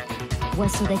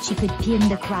was so that she could pin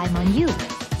the crime on you.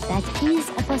 That is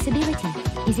a possibility,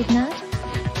 is it not?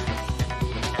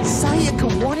 Sayaka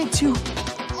wanted to...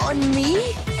 on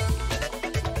me?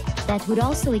 That would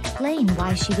also explain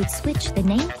why she would switch the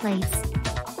nameplates.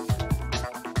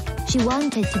 She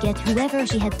wanted to get whoever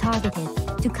she had targeted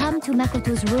to come to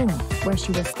Makoto's room where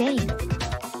she was staying.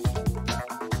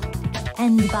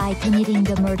 And by committing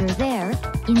the murder there,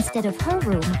 instead of her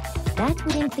room, that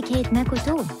would implicate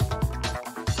Makoto.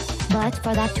 But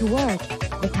for that to work,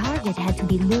 the target had to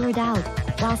be lured out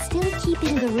while still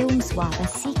keeping the room swap a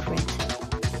secret.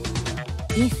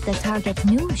 If the target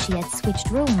knew she had switched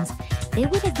rooms, they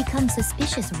would have become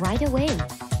suspicious right away.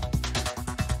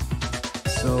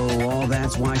 So all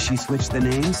that's why she switched the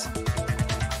names?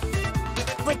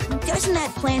 But doesn't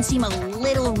that plan seem a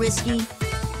little risky?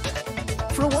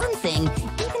 For one thing,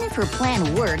 even if her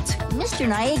plan worked, Mr.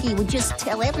 Naegi would just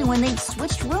tell everyone they'd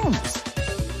switched rooms.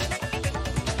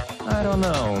 I don't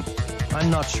know. I'm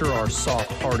not sure our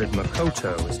soft-hearted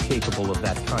Makoto is capable of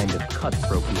that kind of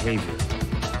cutthroat behavior.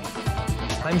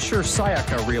 I'm sure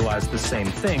Sayaka realized the same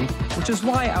thing, which is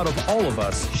why out of all of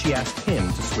us, she asked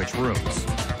him to switch rooms.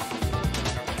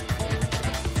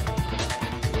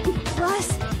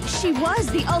 Plus, she was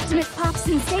the ultimate pop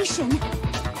sensation.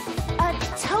 A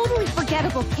totally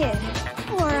forgettable kid.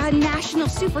 Or a national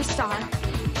superstar.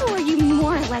 Who are you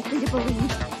more likely to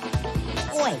believe?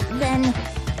 Wait, then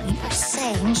you're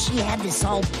saying she had this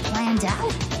all planned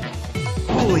out?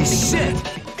 Holy shit!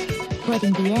 But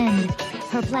in the end,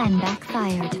 her plan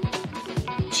backfired.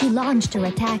 She launched her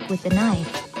attack with the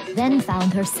knife, then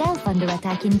found herself under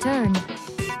attack in turn.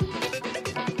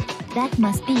 That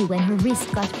must be when her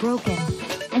wrist got broken,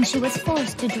 and she was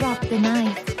forced to drop the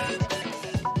knife.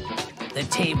 The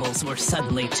tables were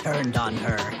suddenly turned on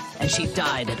her, and she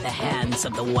died at the hands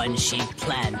of the one she'd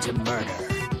planned to murder.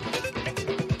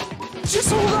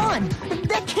 Just hold on!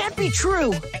 That can't be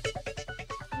true!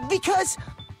 Because...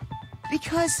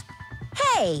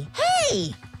 Hey!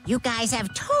 You guys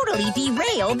have totally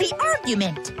derailed the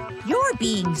argument. You're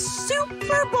being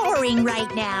super boring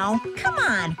right now. Come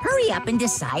on, hurry up and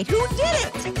decide who did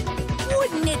it.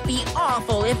 Wouldn't it be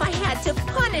awful if I had to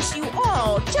punish you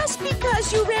all just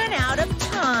because you ran out of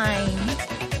time?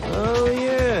 Oh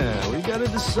yeah, we gotta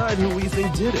decide who we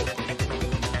think did it.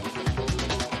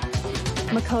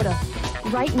 Makoto,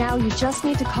 right now you just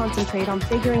need to concentrate on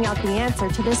figuring out the answer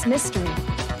to this mystery.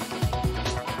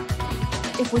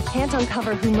 If we can't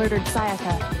uncover who murdered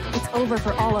Sayaka, it's over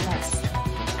for all of us.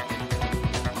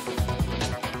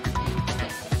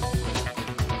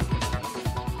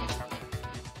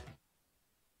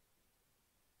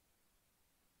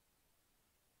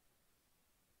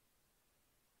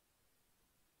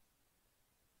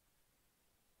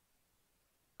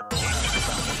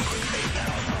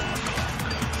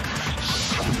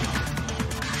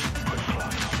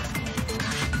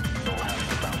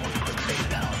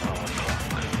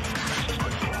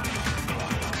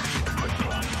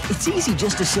 It's easy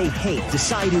just to say, hey,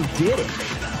 decide who did it.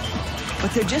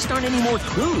 But there just aren't any more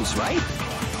clues, right?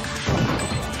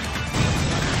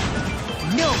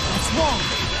 No, that's wrong!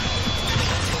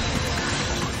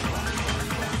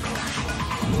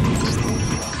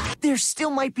 There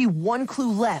still might be one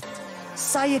clue left.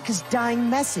 Sayaka's dying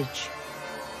message.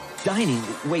 Dining?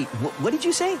 Wait, what did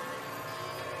you say?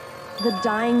 The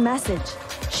dying message.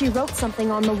 She wrote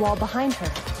something on the wall behind her,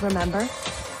 remember?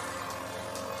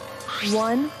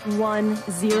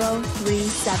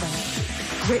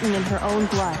 11037, written in her own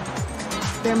blood.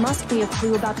 There must be a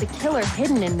clue about the killer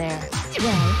hidden in there.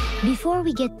 Well, before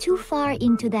we get too far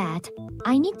into that,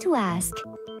 I need to ask,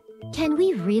 can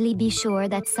we really be sure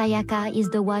that Sayaka is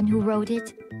the one who wrote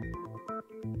it?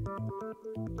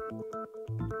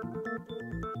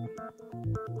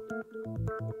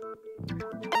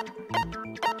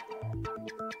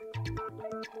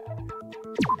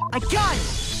 I got it!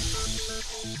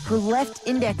 her left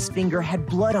index finger had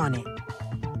blood on it.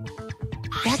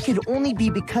 That could only be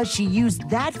because she used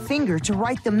that finger to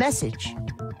write the message.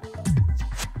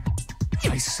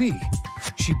 I see.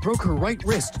 She broke her right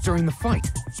wrist during the fight,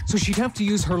 so she'd have to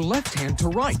use her left hand to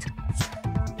write.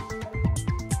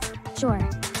 Sure,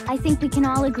 I think we can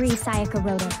all agree Sayaka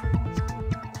wrote it.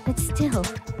 But still,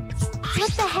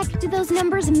 what the heck do those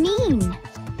numbers mean?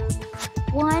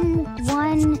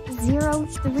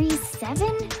 11037?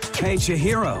 Hey,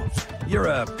 Chihiro. You're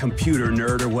a computer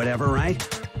nerd or whatever, right?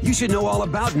 You should know all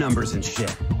about numbers and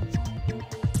shit.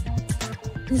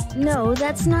 No,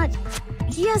 that's not...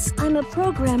 Yes, I'm a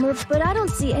programmer, but I don't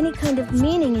see any kind of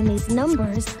meaning in these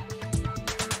numbers.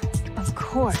 Of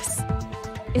course.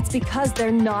 It's because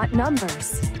they're not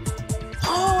numbers.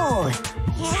 Oh,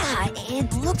 yeah,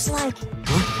 it looks like...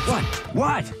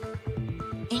 What?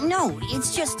 No,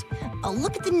 it's just...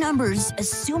 look at the numbers,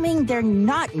 assuming they're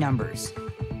not numbers.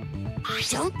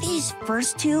 Don't these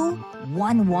first two,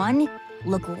 1-1,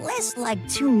 look less like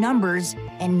two numbers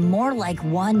and more like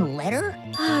one letter?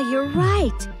 Ah, you're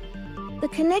right. The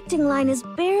connecting line is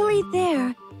barely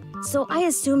there, so I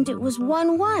assumed it was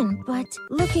 1-1, but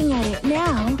looking at it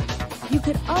now, you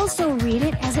could also read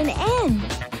it as an N.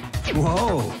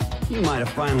 Whoa, you might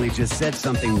have finally just said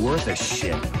something worth a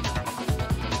shit.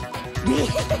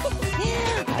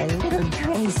 Our little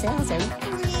gray cells are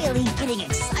really getting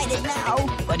excited now.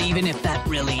 But even if that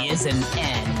really is an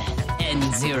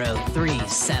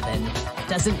N037,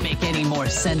 doesn't make any more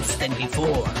sense than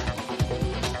before.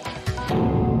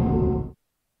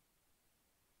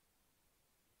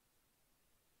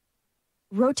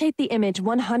 Rotate the image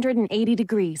 180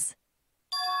 degrees.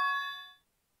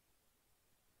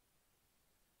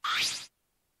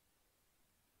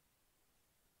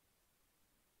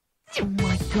 Oh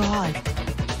my god.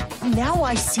 Now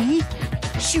I see.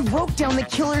 She wrote down the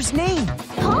killer's name.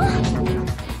 Huh?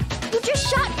 You just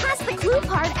shot past the clue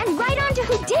part and right onto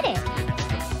who did it.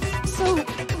 So,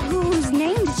 whose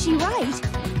name did she write?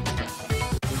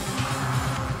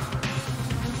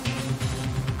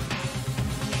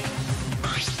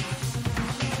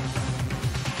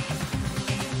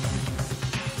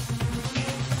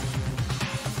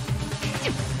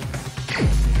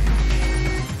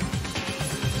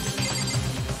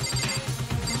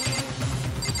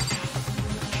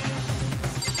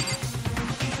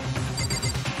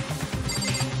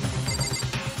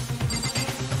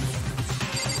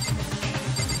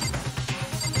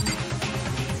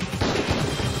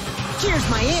 Here's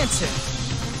my answer.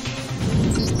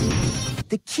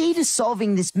 The key to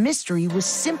solving this mystery was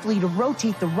simply to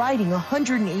rotate the writing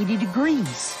 180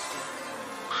 degrees.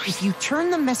 If you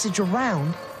turn the message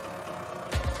around,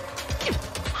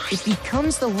 it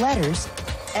becomes the letters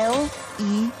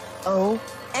L-E-O-N.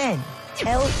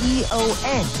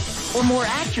 L-E-O-N. Or more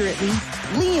accurately,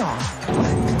 Leon.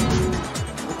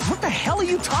 What the hell are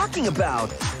you talking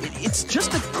about? It's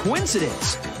just a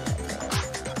coincidence.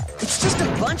 It's just a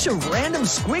bunch of random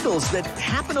squiggles that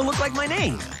happen to look like my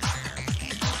name.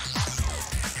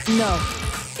 No,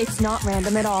 it's not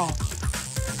random at all.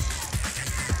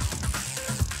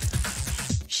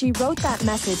 She wrote that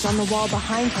message on the wall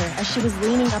behind her as she was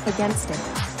leaning up against it.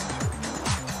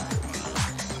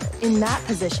 In that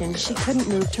position, she couldn't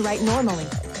move to write normally,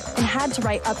 and had to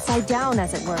write upside down,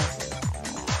 as it were.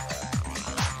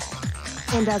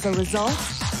 And as a result,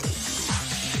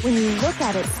 when you look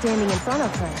at it standing in front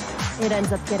of her, it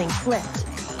ends up getting flipped.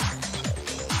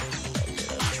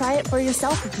 Try it for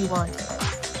yourself if you want.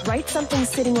 Write something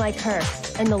sitting like her,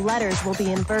 and the letters will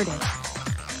be inverted.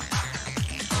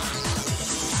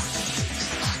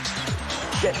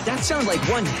 That sounds like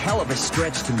one hell of a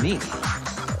stretch to me.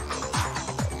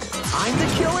 I'm the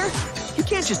killer? You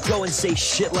can't just go and say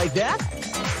shit like that.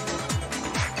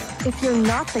 If you're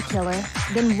not the killer,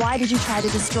 then why did you try to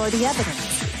destroy the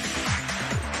evidence?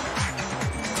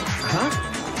 Huh?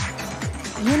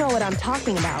 You know what I'm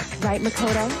talking about, right,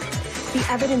 Makoto? The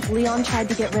evidence Leon tried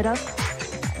to get rid of?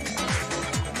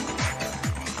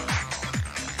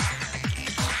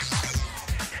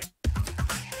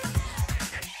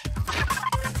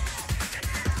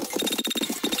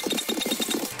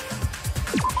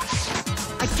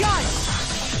 I got it!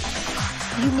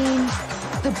 You mean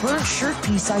the burnt shirt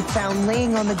piece I found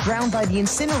laying on the ground by the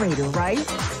incinerator, right?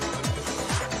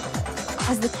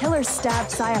 As the killer stabbed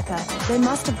Sayaka, they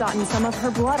must have gotten some of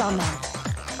her blood on them.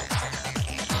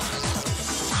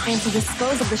 And to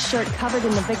dispose of the shirt covered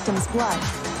in the victim's blood,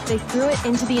 they threw it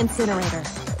into the incinerator.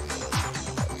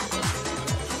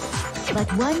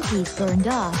 But one piece burned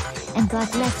off and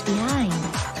got left behind.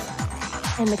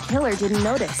 And the killer didn't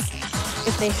notice.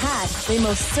 If they had, they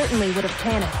most certainly would have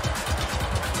panicked.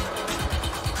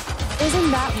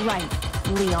 Isn't that right,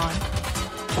 Leon?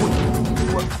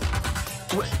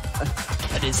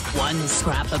 But is one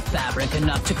scrap of fabric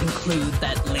enough to conclude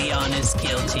that Leon is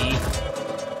guilty?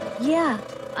 Yeah,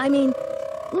 I mean,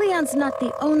 Leon's not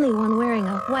the only one wearing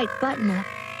a white button-up.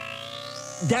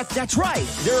 That's right.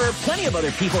 There are plenty of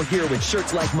other people here with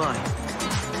shirts like mine.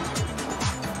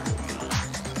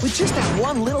 With just that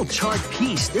one little charred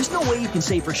piece, there's no way you can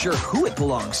say for sure who it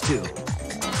belongs to.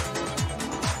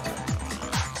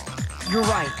 You're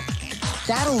right.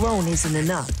 That alone isn't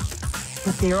enough.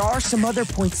 But there are some other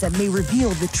points that may reveal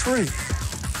the truth.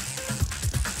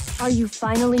 Are you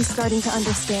finally starting to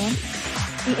understand?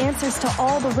 The answers to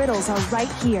all the riddles are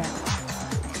right here.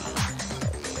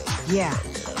 Yeah,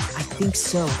 I think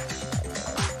so.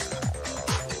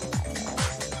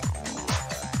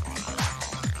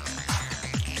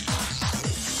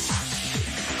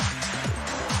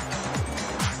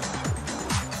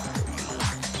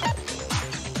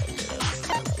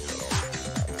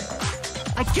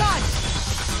 I got it!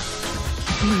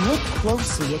 If we look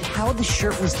closely at how the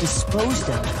shirt was disposed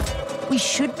of, we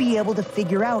should be able to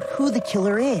figure out who the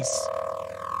killer is.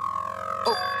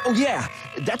 Oh yeah,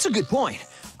 that's a good point.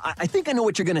 I think I know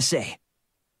what you're gonna say.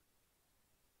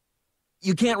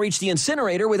 You can't reach the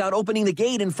incinerator without opening the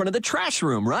gate in front of the trash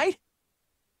room, right?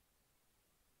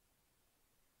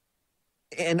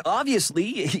 And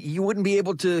obviously, you wouldn't be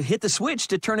able to hit the switch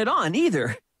to turn it on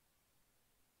either.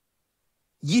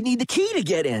 You need the key to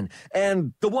get in,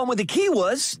 and the one with the key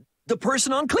was the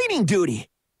person on cleaning duty.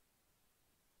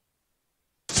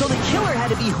 So the killer had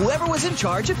to be whoever was in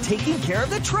charge of taking care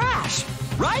of the trash,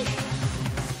 right?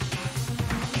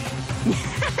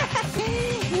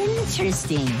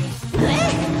 Interesting.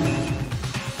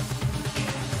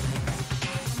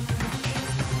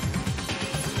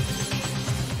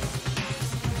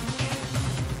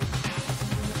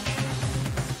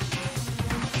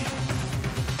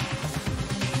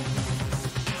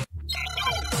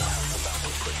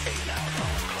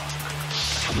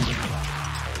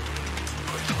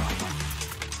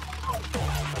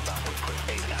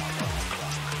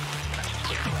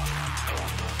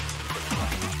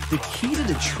 The key to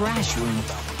the trash room.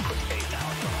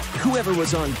 Whoever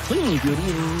was on cleaning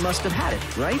duty must have had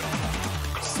it, right?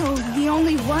 So the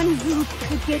only one who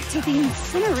could get to the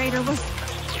incinerator was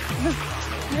the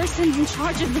person in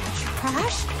charge of the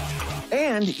trash?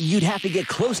 And you'd have to get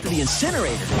close to the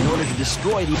incinerator in order to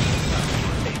destroy the...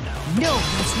 No,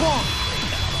 that's wrong.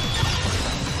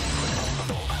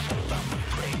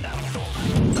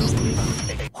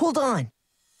 Hold on.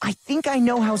 I think I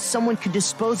know how someone could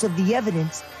dispose of the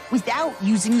evidence without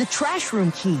using the trash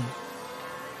room key.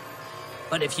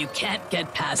 But if you can't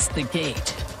get past the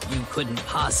gate, you couldn't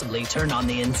possibly turn on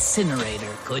the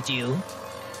incinerator, could you?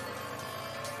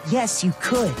 Yes, you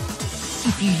could.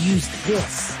 If you used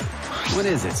this. What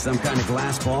is it, some kind of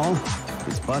glass ball?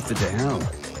 It's busted to hell.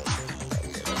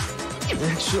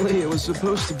 Actually, it was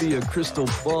supposed to be a crystal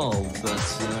ball, but,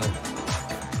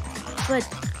 But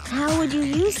how would you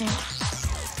use it?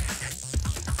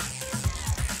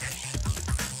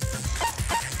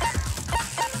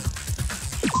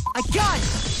 I got it!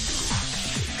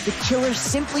 The killer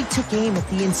simply took aim at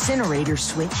the incinerator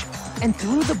switch and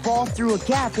threw the ball through a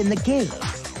gap in the gate.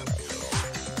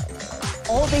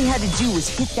 All they had to do was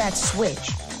hit that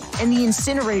switch, and the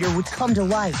incinerator would come to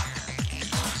life.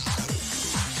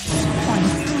 Point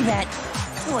through that...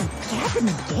 through a gap in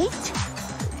the gate?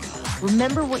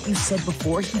 Remember what you said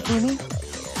before, Hifumi?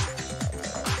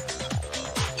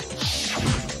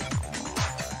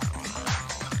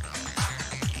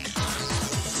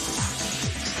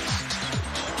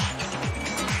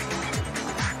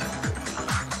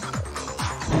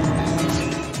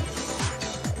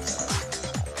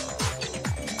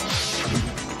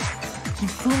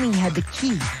 Hifumi had the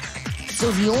key, so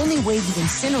the only way the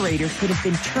incinerator could have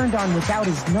been turned on without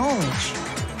his knowledge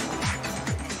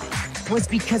was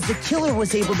because the killer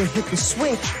was able to hit the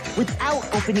switch without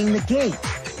opening the gate.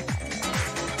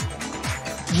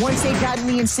 Once they got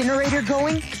the incinerator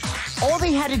going, all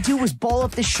they had to do was ball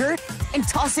up the shirt and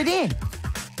toss it in.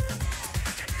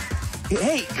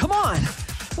 Hey, come on!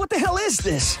 What the hell is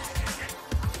this?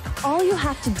 All you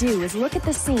have to do is look at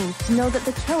the scene to know that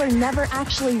the killer never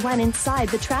actually went inside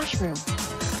the trash room.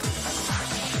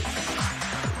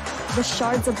 The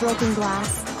shards of broken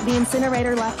glass, the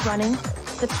incinerator left running,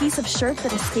 the piece of shirt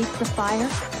that escaped the fire.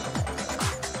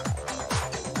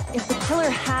 If the killer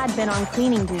had been on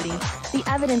cleaning duty, the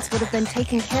evidence would have been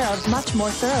taken care of much more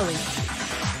thoroughly.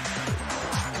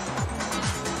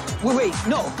 Wait,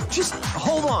 no, just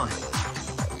hold on.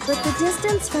 But the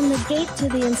distance from the gate to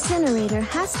the incinerator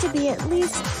has to be at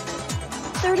least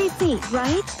 30 feet,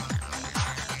 right?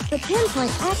 The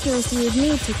pinpoint accuracy you'd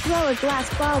need to throw a glass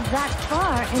ball that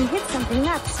far and hit something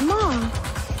that small.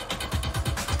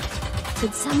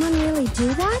 Could someone really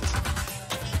do that?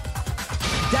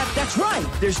 That's right!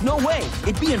 There's no way!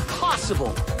 It'd be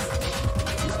impossible!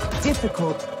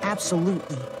 Difficult,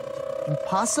 absolutely.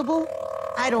 Impossible?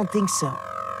 I don't think so.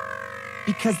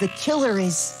 Because the killer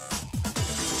is...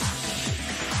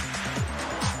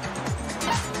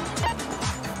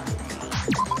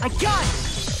 I got it!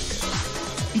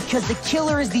 Because the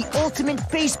killer is the ultimate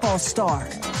baseball star.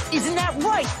 Isn't that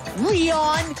right,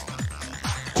 Leon?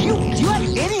 Do you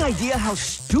have any idea how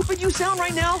stupid you sound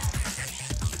right now?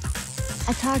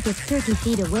 A target 30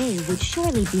 feet away would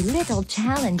surely be little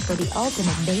challenge for the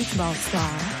ultimate baseball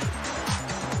star.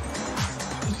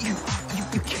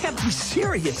 You can't be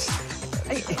serious.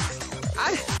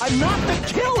 I'm not the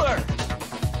killer!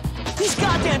 These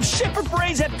goddamn shipper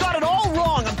brains have got it all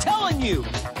wrong, I'm telling you!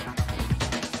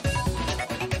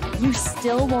 You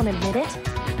still won't admit it?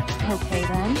 Okay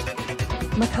then.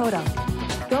 Makoto,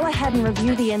 go ahead and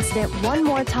review the incident one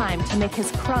more time to make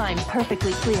his crime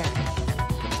perfectly clear.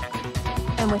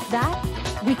 And with that,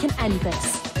 we can end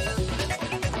this.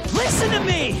 Listen to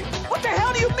me! What the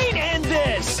hell do you mean, end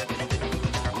this?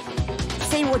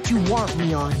 Say what you want,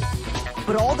 Leon.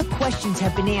 But all the questions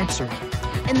have been answered,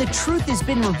 and the truth has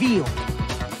been revealed.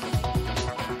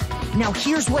 Now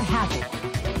here's what happened.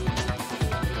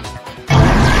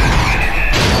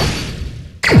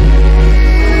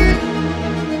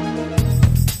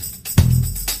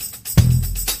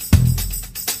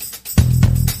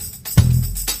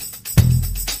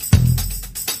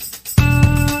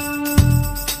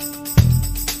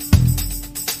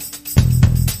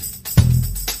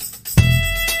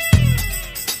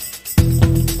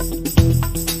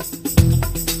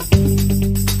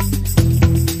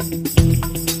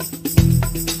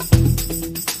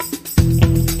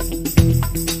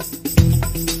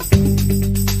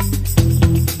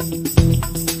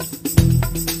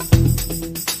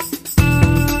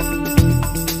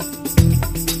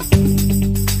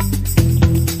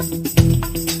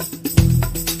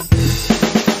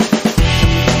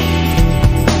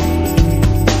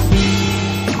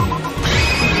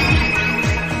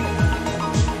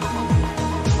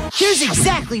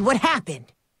 Exactly what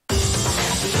happened.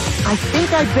 I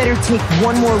think I'd better take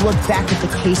one more look back at the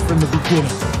case from the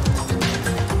beginning.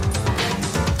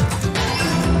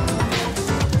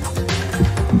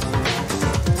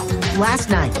 Last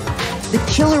night, the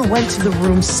killer went to the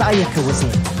room Sayaka was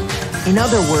in. In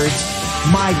other words,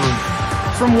 my room.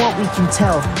 From what we can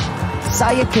tell,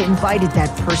 Sayaka invited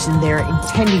that person there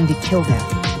intending to kill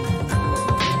them.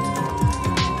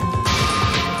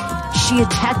 She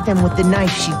attacked them with the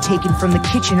knife she'd taken from the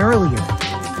kitchen earlier.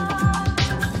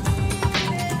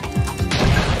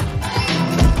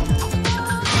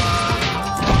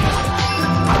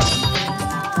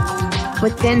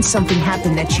 But then something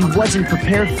happened that she wasn't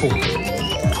prepared for.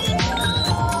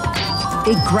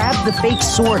 They grabbed the fake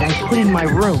sword I put in my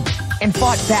room and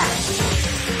fought back.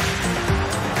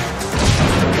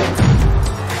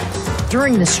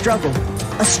 During the struggle,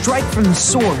 a strike from the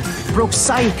sword broke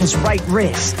Sayaka's right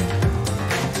wrist.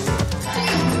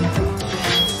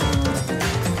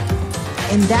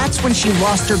 And that's when she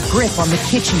lost her grip on the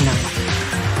kitchen knife.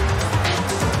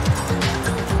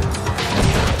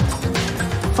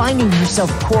 Finding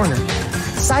herself cornered,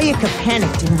 Sayaka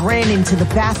panicked and ran into the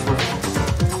bathroom.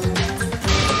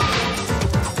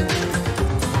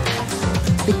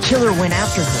 The killer went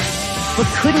after her, but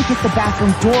couldn't get the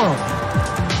bathroom door open.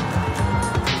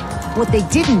 What they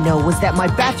didn't know was that my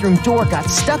bathroom door got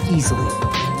stuck easily,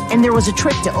 and there was a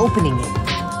trick to opening it.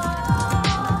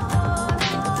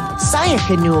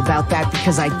 Sayaka knew about that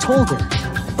because I told her,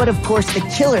 but of course the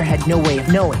killer had no way of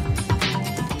knowing.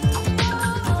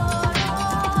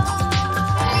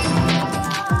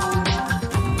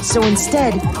 So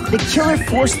instead, the killer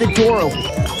forced the door open,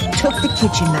 took the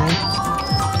kitchen knife,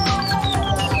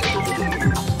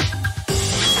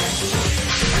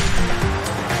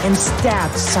 and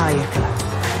stabbed Sayaka.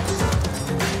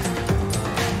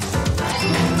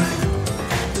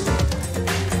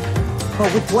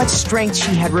 But with what strength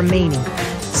she had remaining,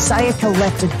 Sayaka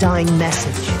left a dying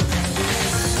message.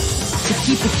 To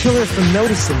keep the killer from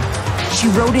noticing, she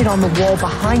wrote it on the wall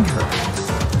behind her.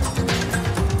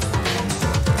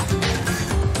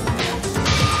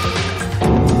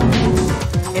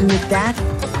 And with that,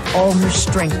 all her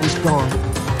strength was gone.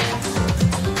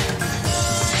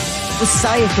 With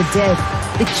Sayaka dead,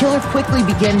 the killer quickly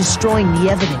began destroying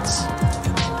the evidence.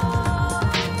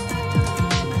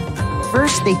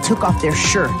 First, they took off their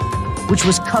shirt, which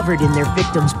was covered in their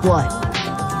victim's blood.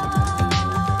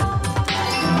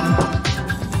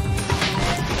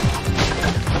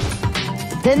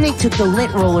 Then they took the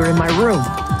lint roller in my room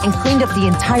and cleaned up the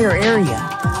entire area.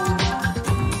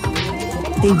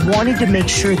 They wanted to make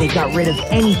sure they got rid of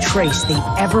any trace they'd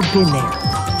ever been there.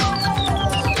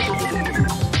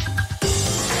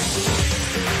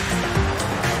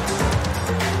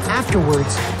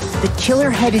 Afterwards, the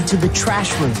killer headed to the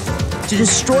trash room to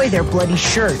destroy their bloody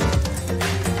shirt.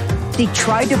 They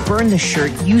tried to burn the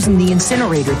shirt using the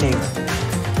incinerator there.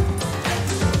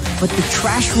 But the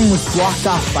trash room was blocked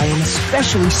off by an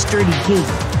especially sturdy gate,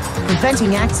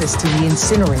 preventing access to the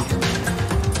incinerator.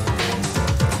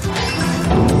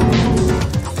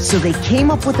 So they came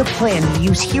up with a plan to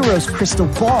use Hiro's crystal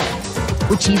ball,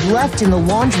 which he'd left in the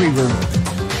laundry room.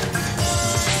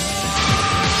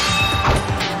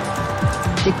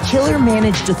 The killer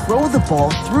managed to throw the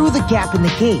ball through the gap in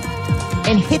the gate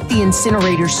and hit the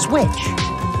incinerator switch.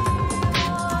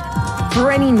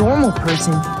 For any normal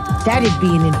person, that'd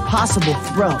be an impossible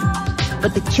throw,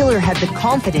 but the killer had the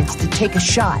confidence to take a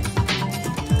shot.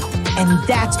 And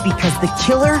that's because the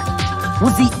killer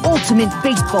was the ultimate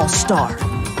baseball star.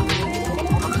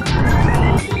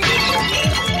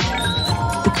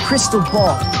 The crystal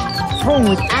ball, thrown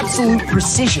with absolute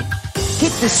precision,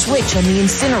 hit the switch on the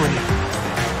incinerator,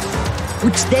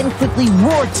 which then quickly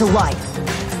roared to life.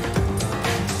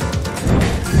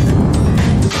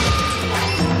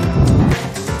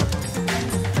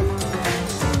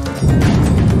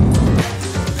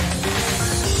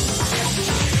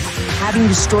 Having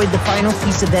destroyed the final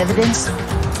piece of evidence,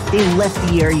 they left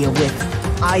the area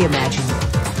with, I imagine,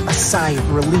 a sigh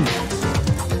of relief.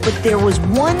 But there was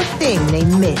one thing they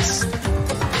missed.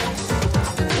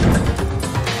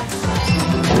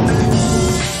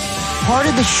 Part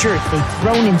of the shirt they'd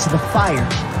thrown into the fire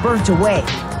burnt away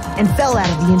and fell out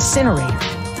of the incinerator.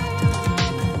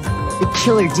 The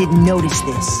killer didn't notice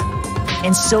this,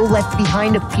 and so left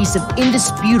behind a piece of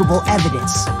indisputable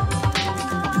evidence.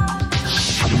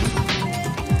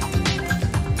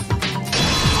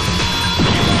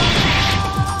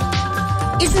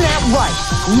 Isn't that right,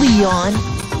 Leon?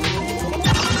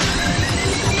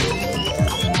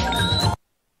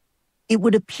 It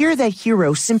would appear that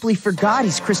Hiro simply forgot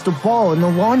his crystal ball in the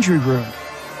laundry room.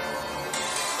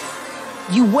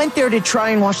 You went there to try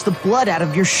and wash the blood out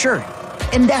of your shirt,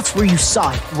 and that's where you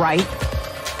saw it, right?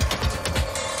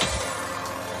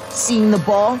 Seeing the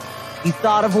ball, you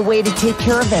thought of a way to take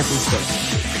care of everything.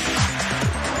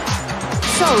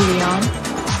 So, Leon,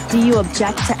 do you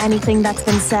object to anything that's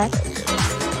been said?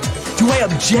 Do I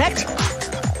object?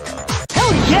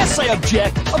 Hell yes, I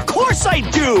object! Of course I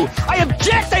do! I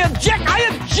object! I object! I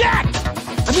object!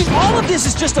 I mean, all of this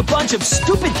is just a bunch of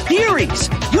stupid theories!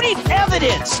 You need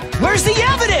evidence! Where's the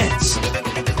evidence?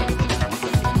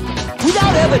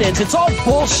 Without evidence, it's all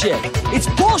bullshit! It's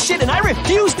bullshit and I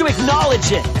refuse to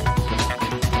acknowledge it!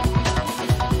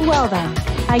 Well then,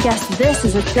 I guess this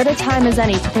is as good a time as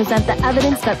any to present the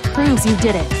evidence that proves you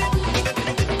did it.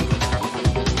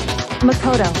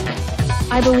 Makoto,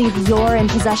 I believe you're in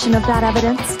possession of that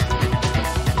evidence.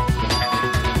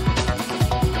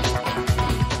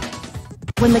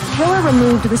 When the killer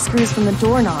removed the screws from the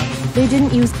doorknob, they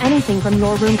didn't use anything from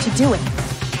your room to do it.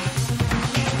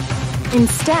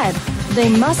 Instead, they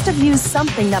must have used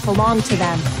something that belonged to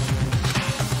them.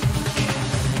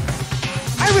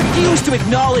 I refuse to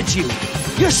acknowledge you!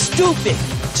 You're stupid!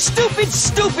 Stupid,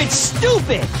 stupid,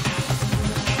 stupid!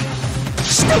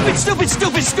 Stupid, stupid,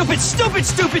 stupid, stupid, stupid,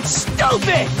 stupid,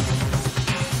 stupid!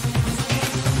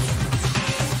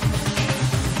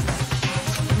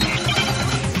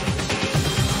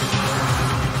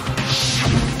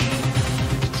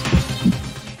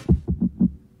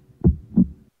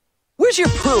 Where's your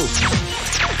proof?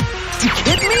 You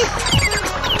kidding me?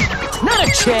 Not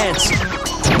a chance!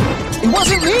 It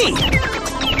wasn't me!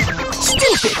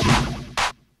 Stupid!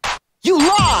 You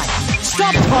lie!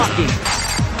 Stop talking!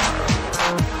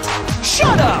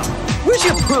 Shut up! Where's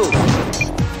your proof?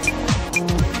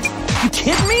 You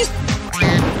kidding me?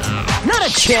 Not a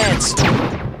chance!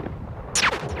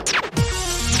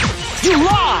 You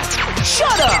lie!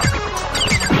 Shut up!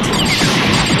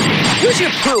 Where's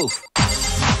your proof?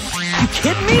 You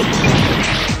kidding me?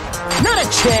 Not a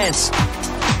chance!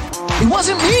 It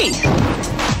wasn't me!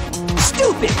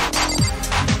 Stupid!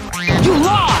 You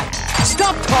lie!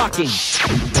 Stop talking!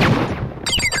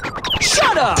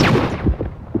 Shut up!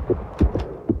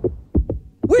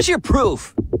 Where's your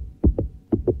proof?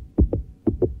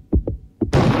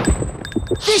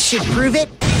 This should prove it!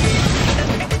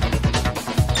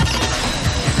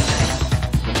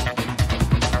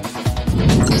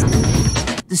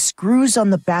 The screws on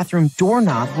the bathroom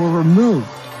doorknob were removed.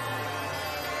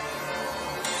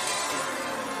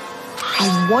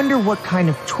 I wonder what kind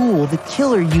of tool the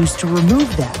killer used to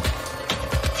remove them.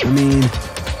 I mean,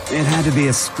 it had to be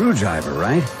a screwdriver,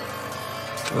 right?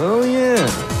 Oh yeah,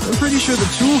 I'm pretty sure the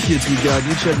toolkits we got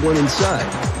each had one inside.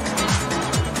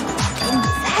 And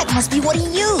that must be what he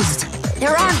used.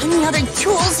 There aren't any other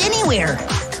tools anywhere.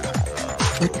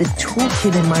 But the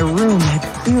toolkit in my room had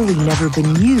clearly never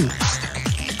been used.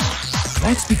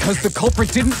 That's because the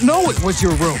culprit didn't know it was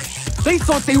your room. They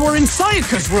thought they were in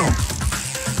Sayaka's room.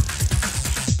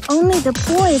 Only the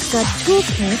boys got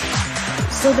toolkits,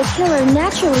 so the killer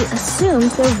naturally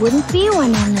assumed there wouldn't be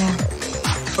one in there.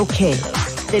 Okay,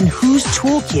 then whose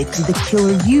toolkit did the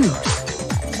killer use?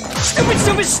 Stupid,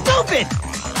 stupid, stupid!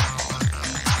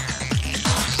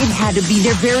 It had to be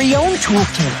their very own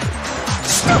toolkit.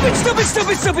 Stupid, stupid,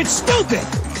 stupid, stupid,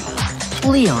 stupid!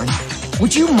 Leon,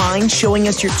 would you mind showing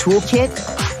us your toolkit?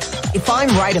 If I'm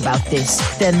right about this,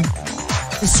 then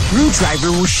the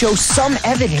screwdriver will show some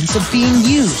evidence of being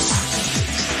used.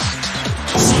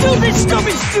 Stupid,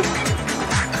 stupid, stupid!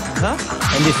 Huh?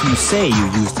 And if you say you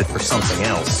used it for something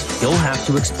else, you'll have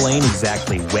to explain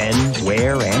exactly when,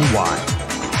 where, and why.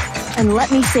 And let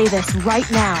me say this right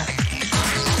now.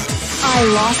 I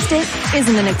lost it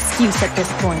isn't an excuse at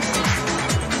this point.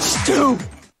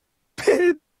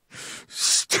 Stupid.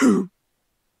 Stupid.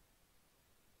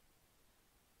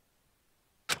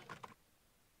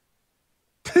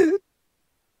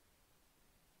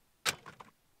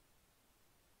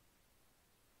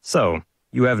 So,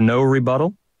 you have no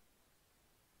rebuttal?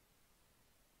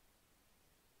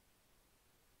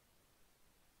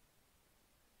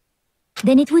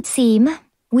 Then it would seem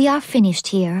we are finished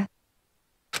here.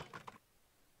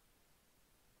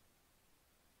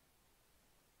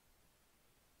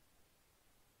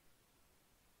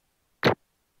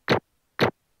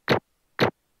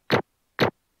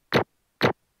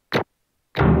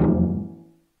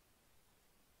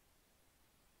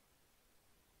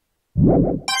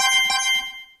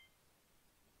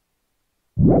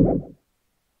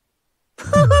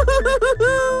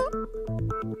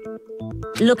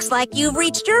 Looks like you've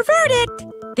reached your verdict.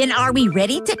 Then are we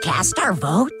ready to cast our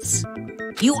votes?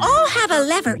 You all have a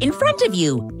lever in front of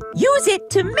you. Use it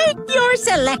to make your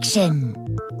selection.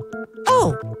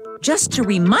 Oh, just to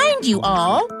remind you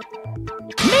all,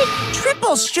 make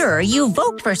triple sure you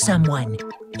vote for someone.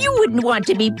 You wouldn't want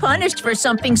to be punished for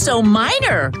something so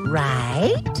minor,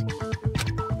 right?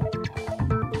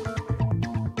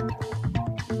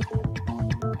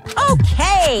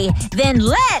 Okay, then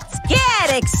let's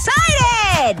get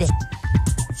excited!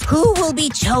 Who will be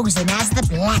chosen as the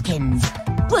blackened?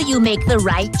 Will you make the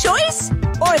right choice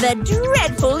or the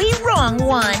dreadfully wrong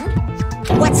one?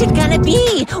 What's it gonna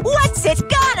be? What's it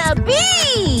gonna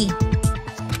be?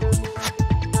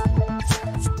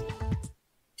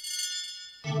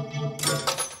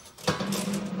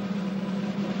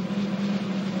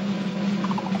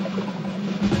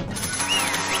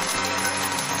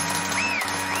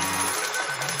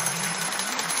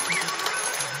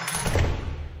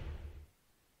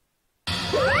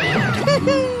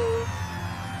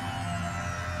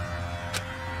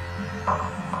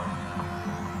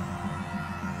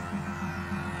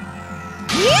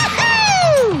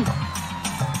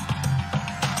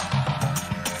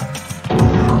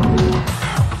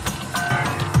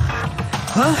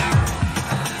 Huh?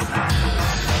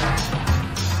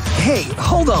 Hey,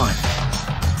 hold on.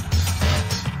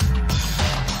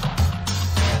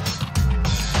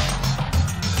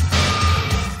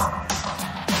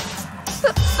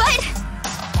 But...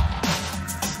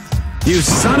 You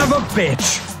son of a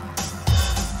bitch!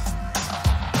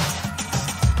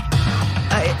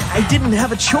 I didn't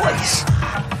have a choice.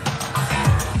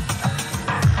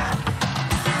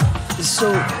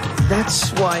 So,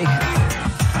 that's why...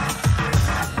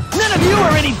 None of you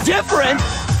are any different!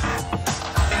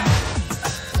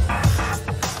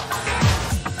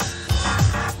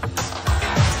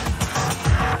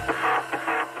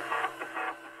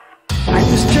 I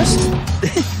was just...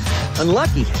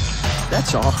 unlucky.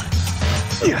 That's all.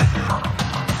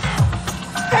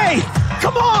 Hey!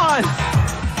 Come on!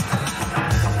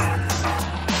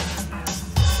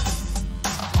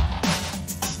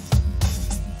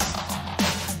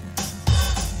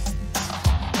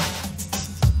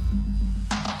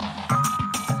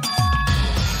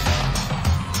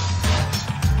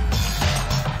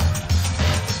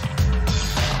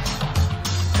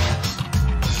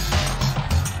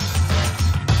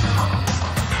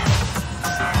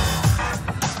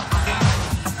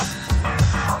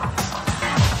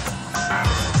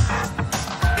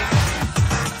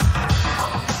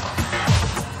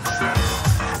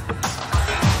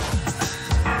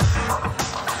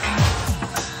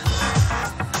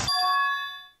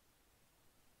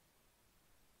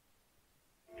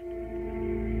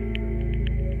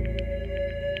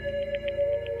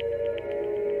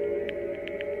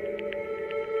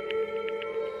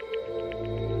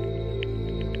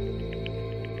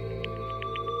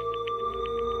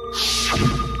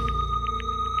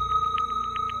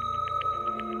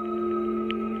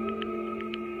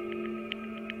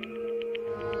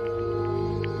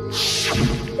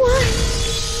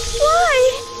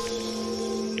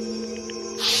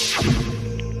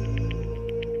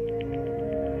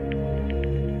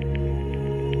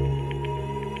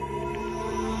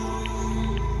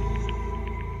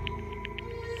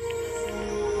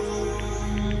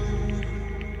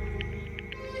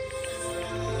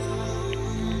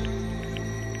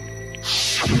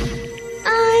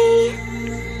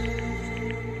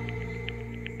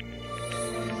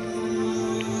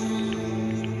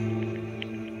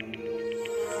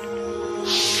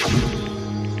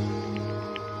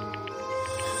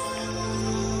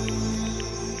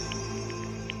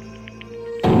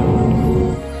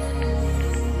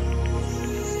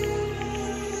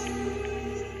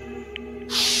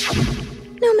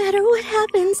 No matter what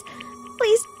happens,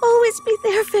 please always be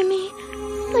there for me.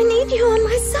 I need you on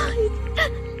my side.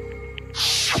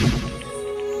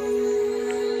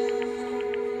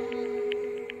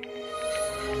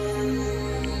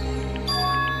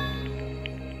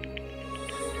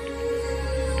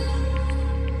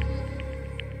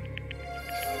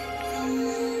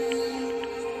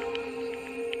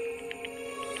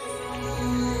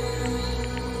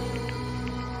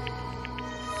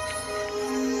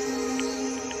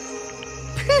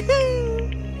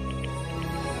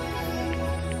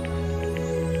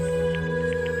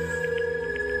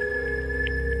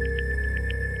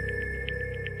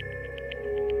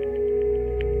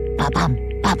 Ba-bum,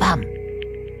 ba-bum.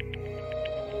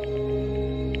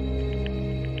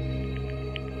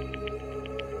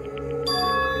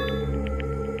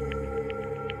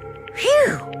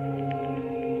 Phew!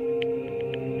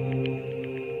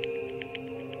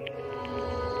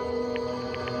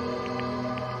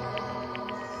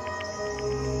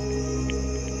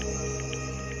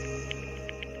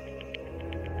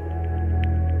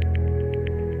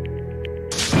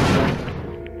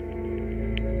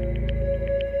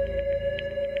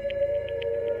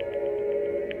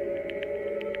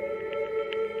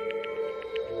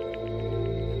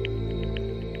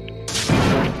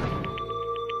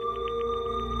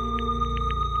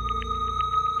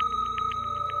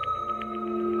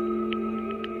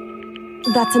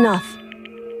 That's enough.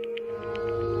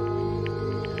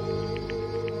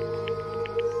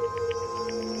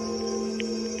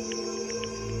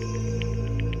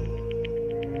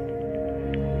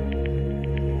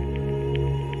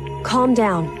 Calm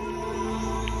down.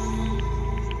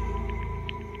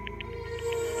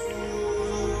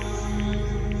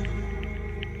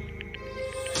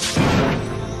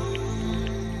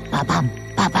 Ba-bum,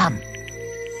 ba-bum.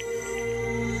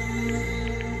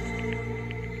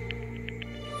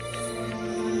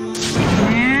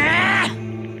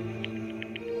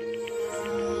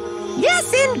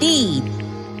 Yes, indeed.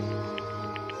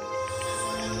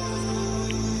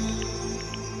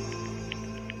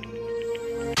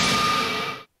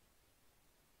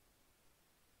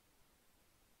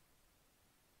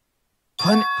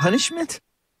 Punishment?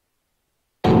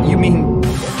 You mean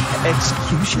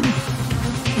execution?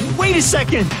 Wait a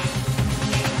second!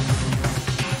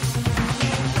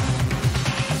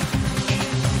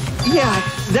 Yeah,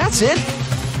 that's it.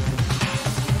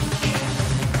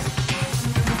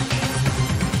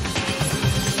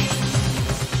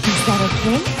 Is that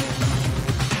okay?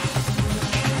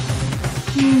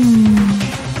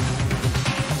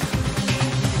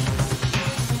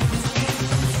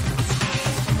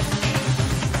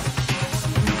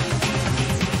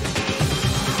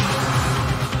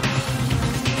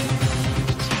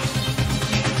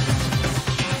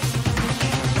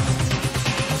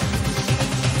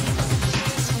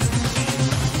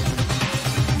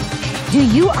 Do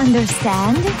you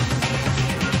understand?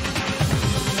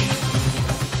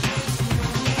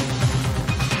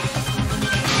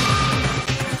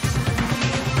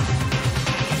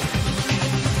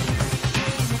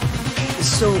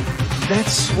 So,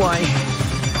 that's why...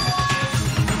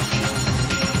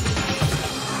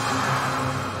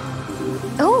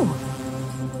 Oh!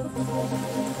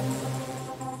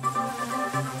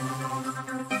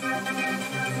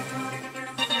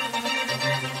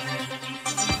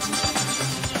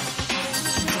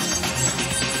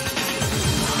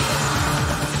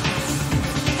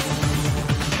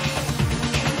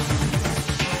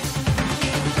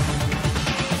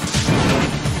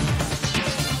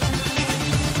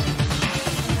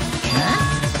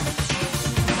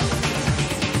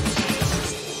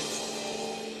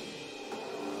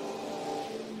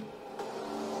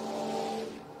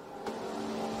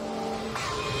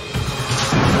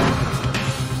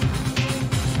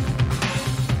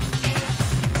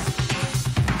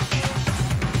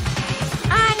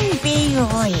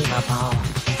 adorable.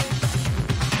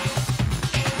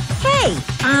 Hey,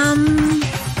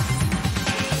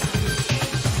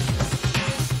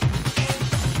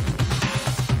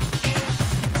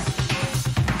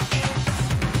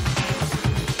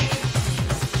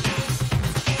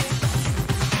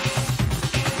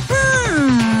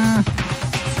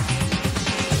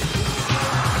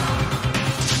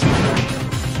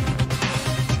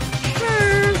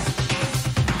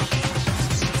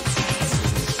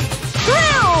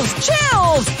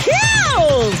 Chills!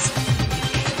 Kills!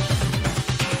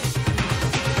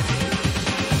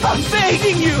 I'm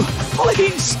begging you!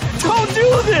 Please, don't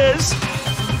do this!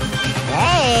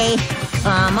 Hey,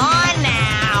 come on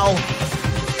now!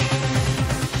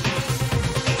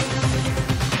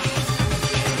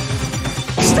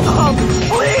 Stop!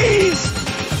 Please!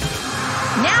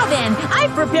 Now then,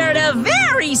 I've prepared a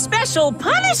very special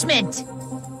punishment!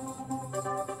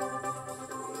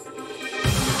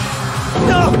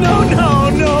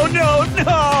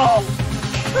 No!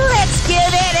 Let's give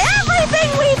it everything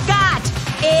we've got!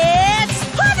 It's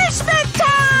punishment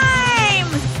time!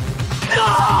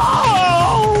 No!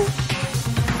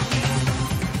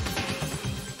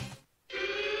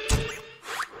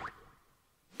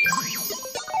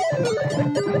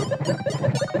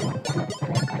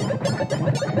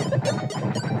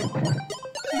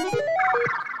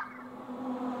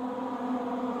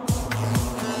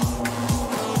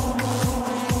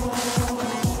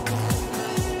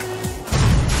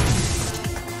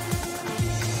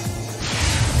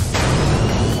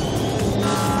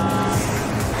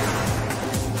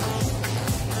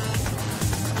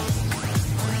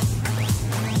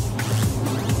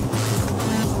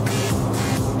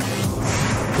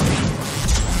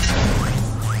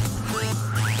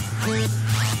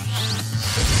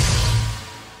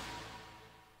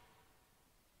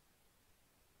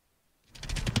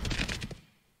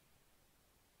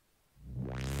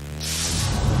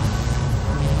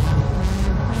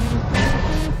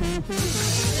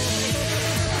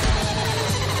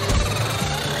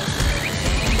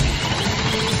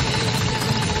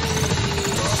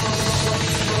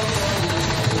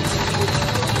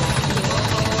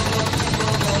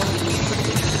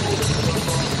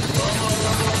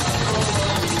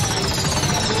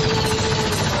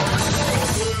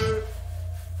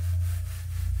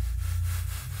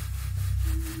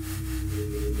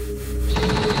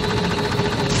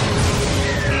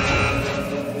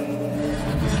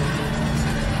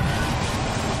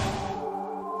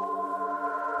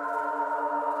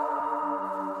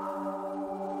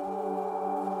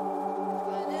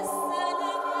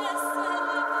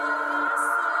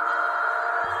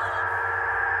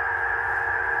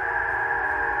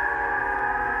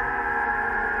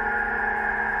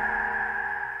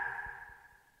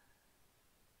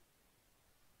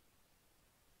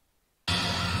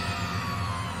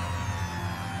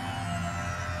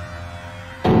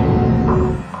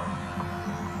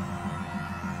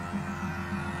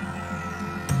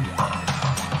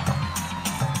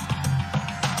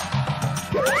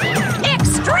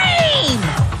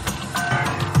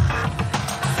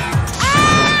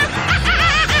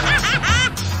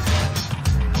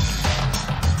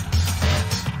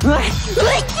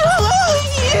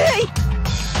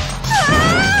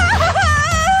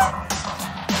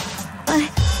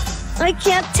 I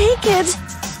can't take it.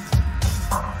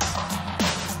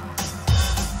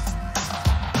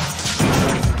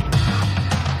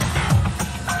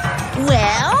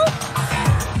 Well?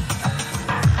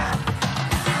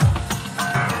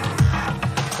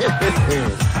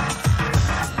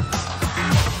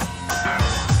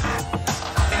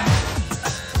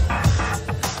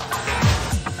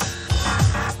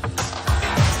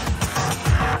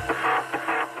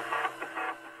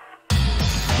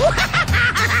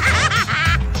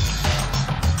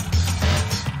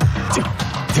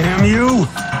 Damn you!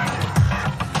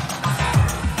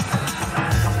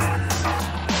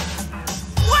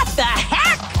 What the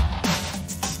heck?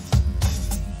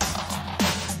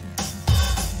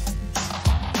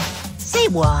 Say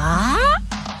what?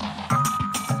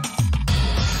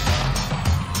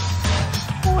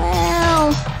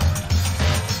 Well...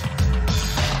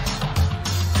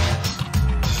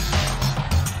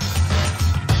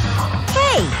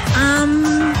 Hey,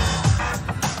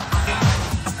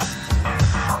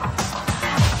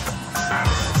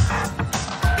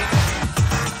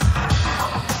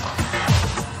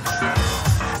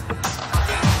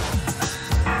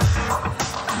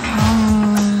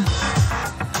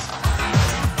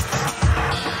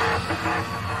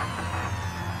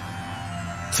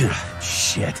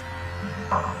 Shit.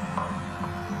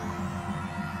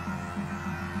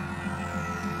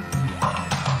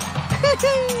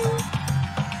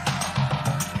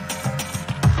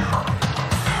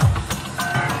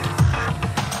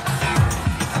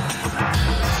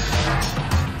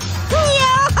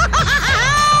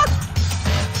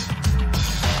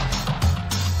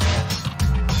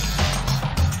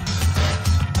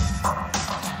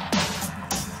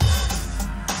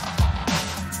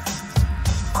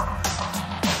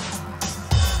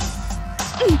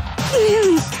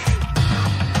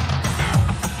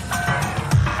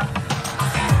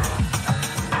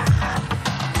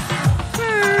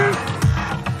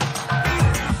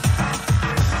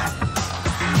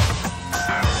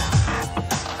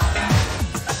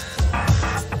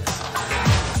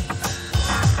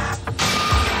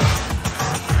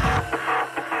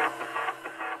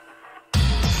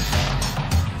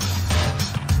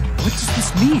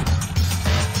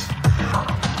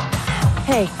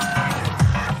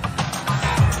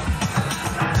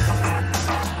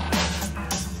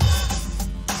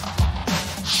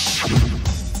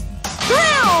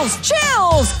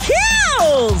 Chills! Chills!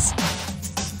 Kills!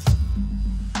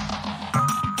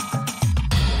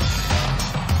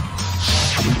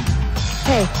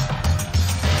 Hey.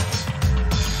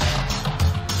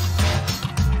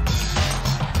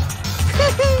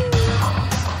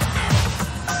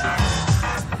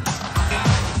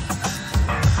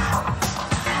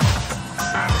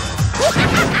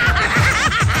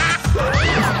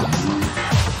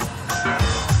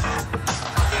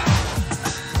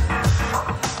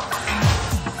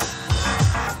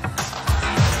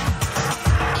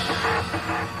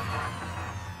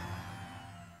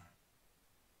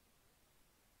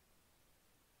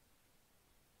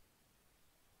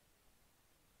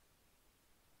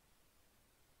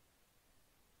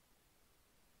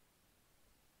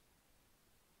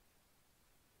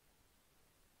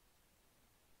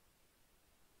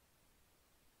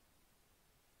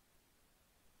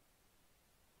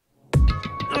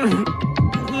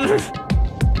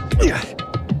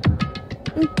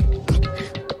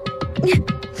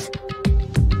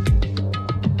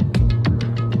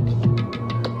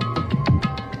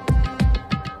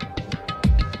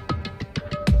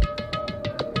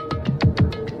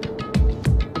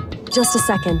 Just a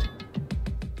second.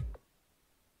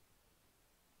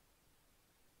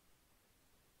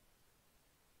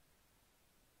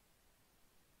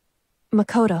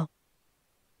 Makoto.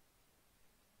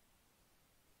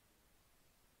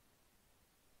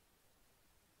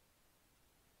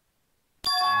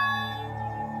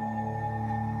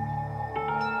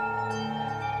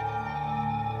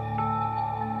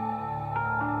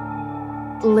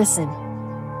 Listen.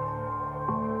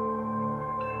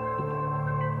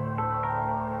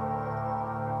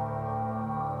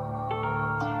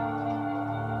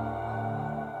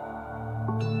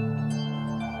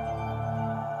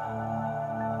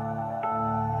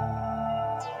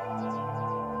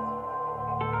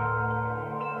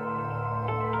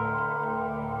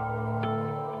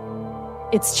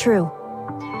 It's true.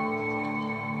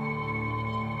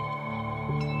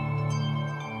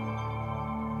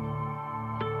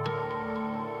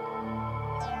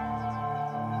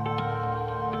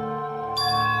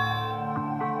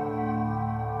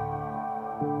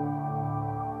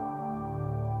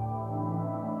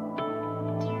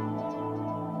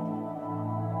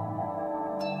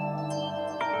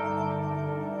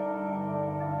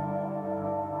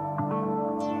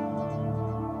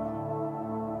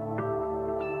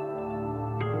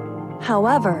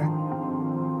 However,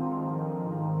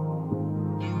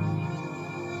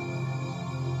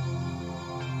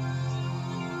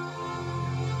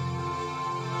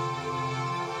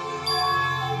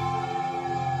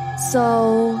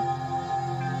 so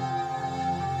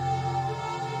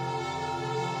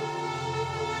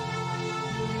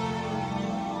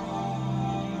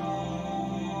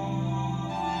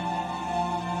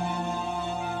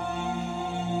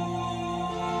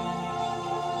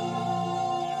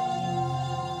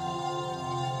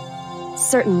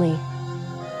certainly.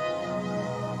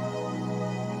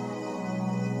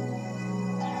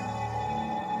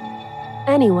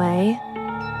 Anyway,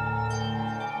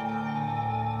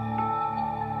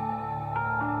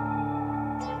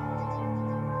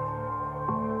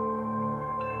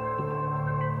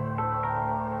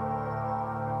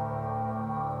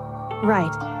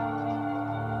 right.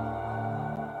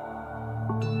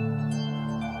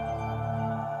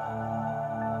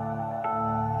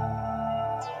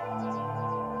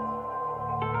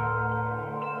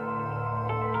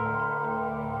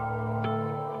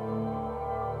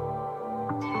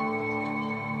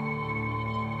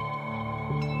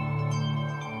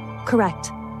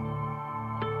 Correct.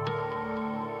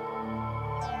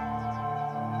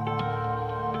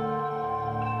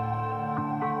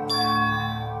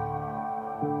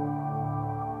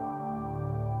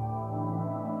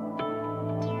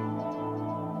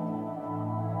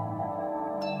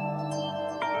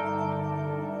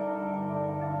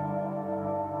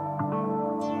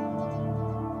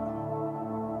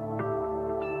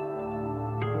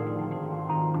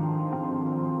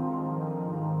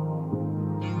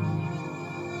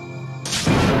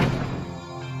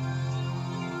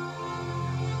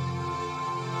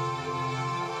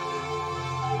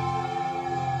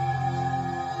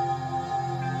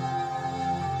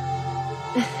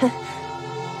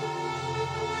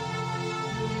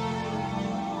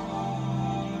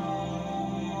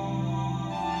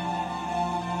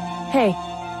 Hey.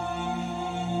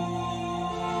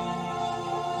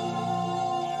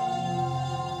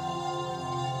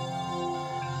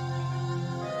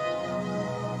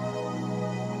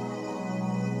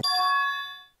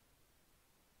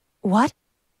 What?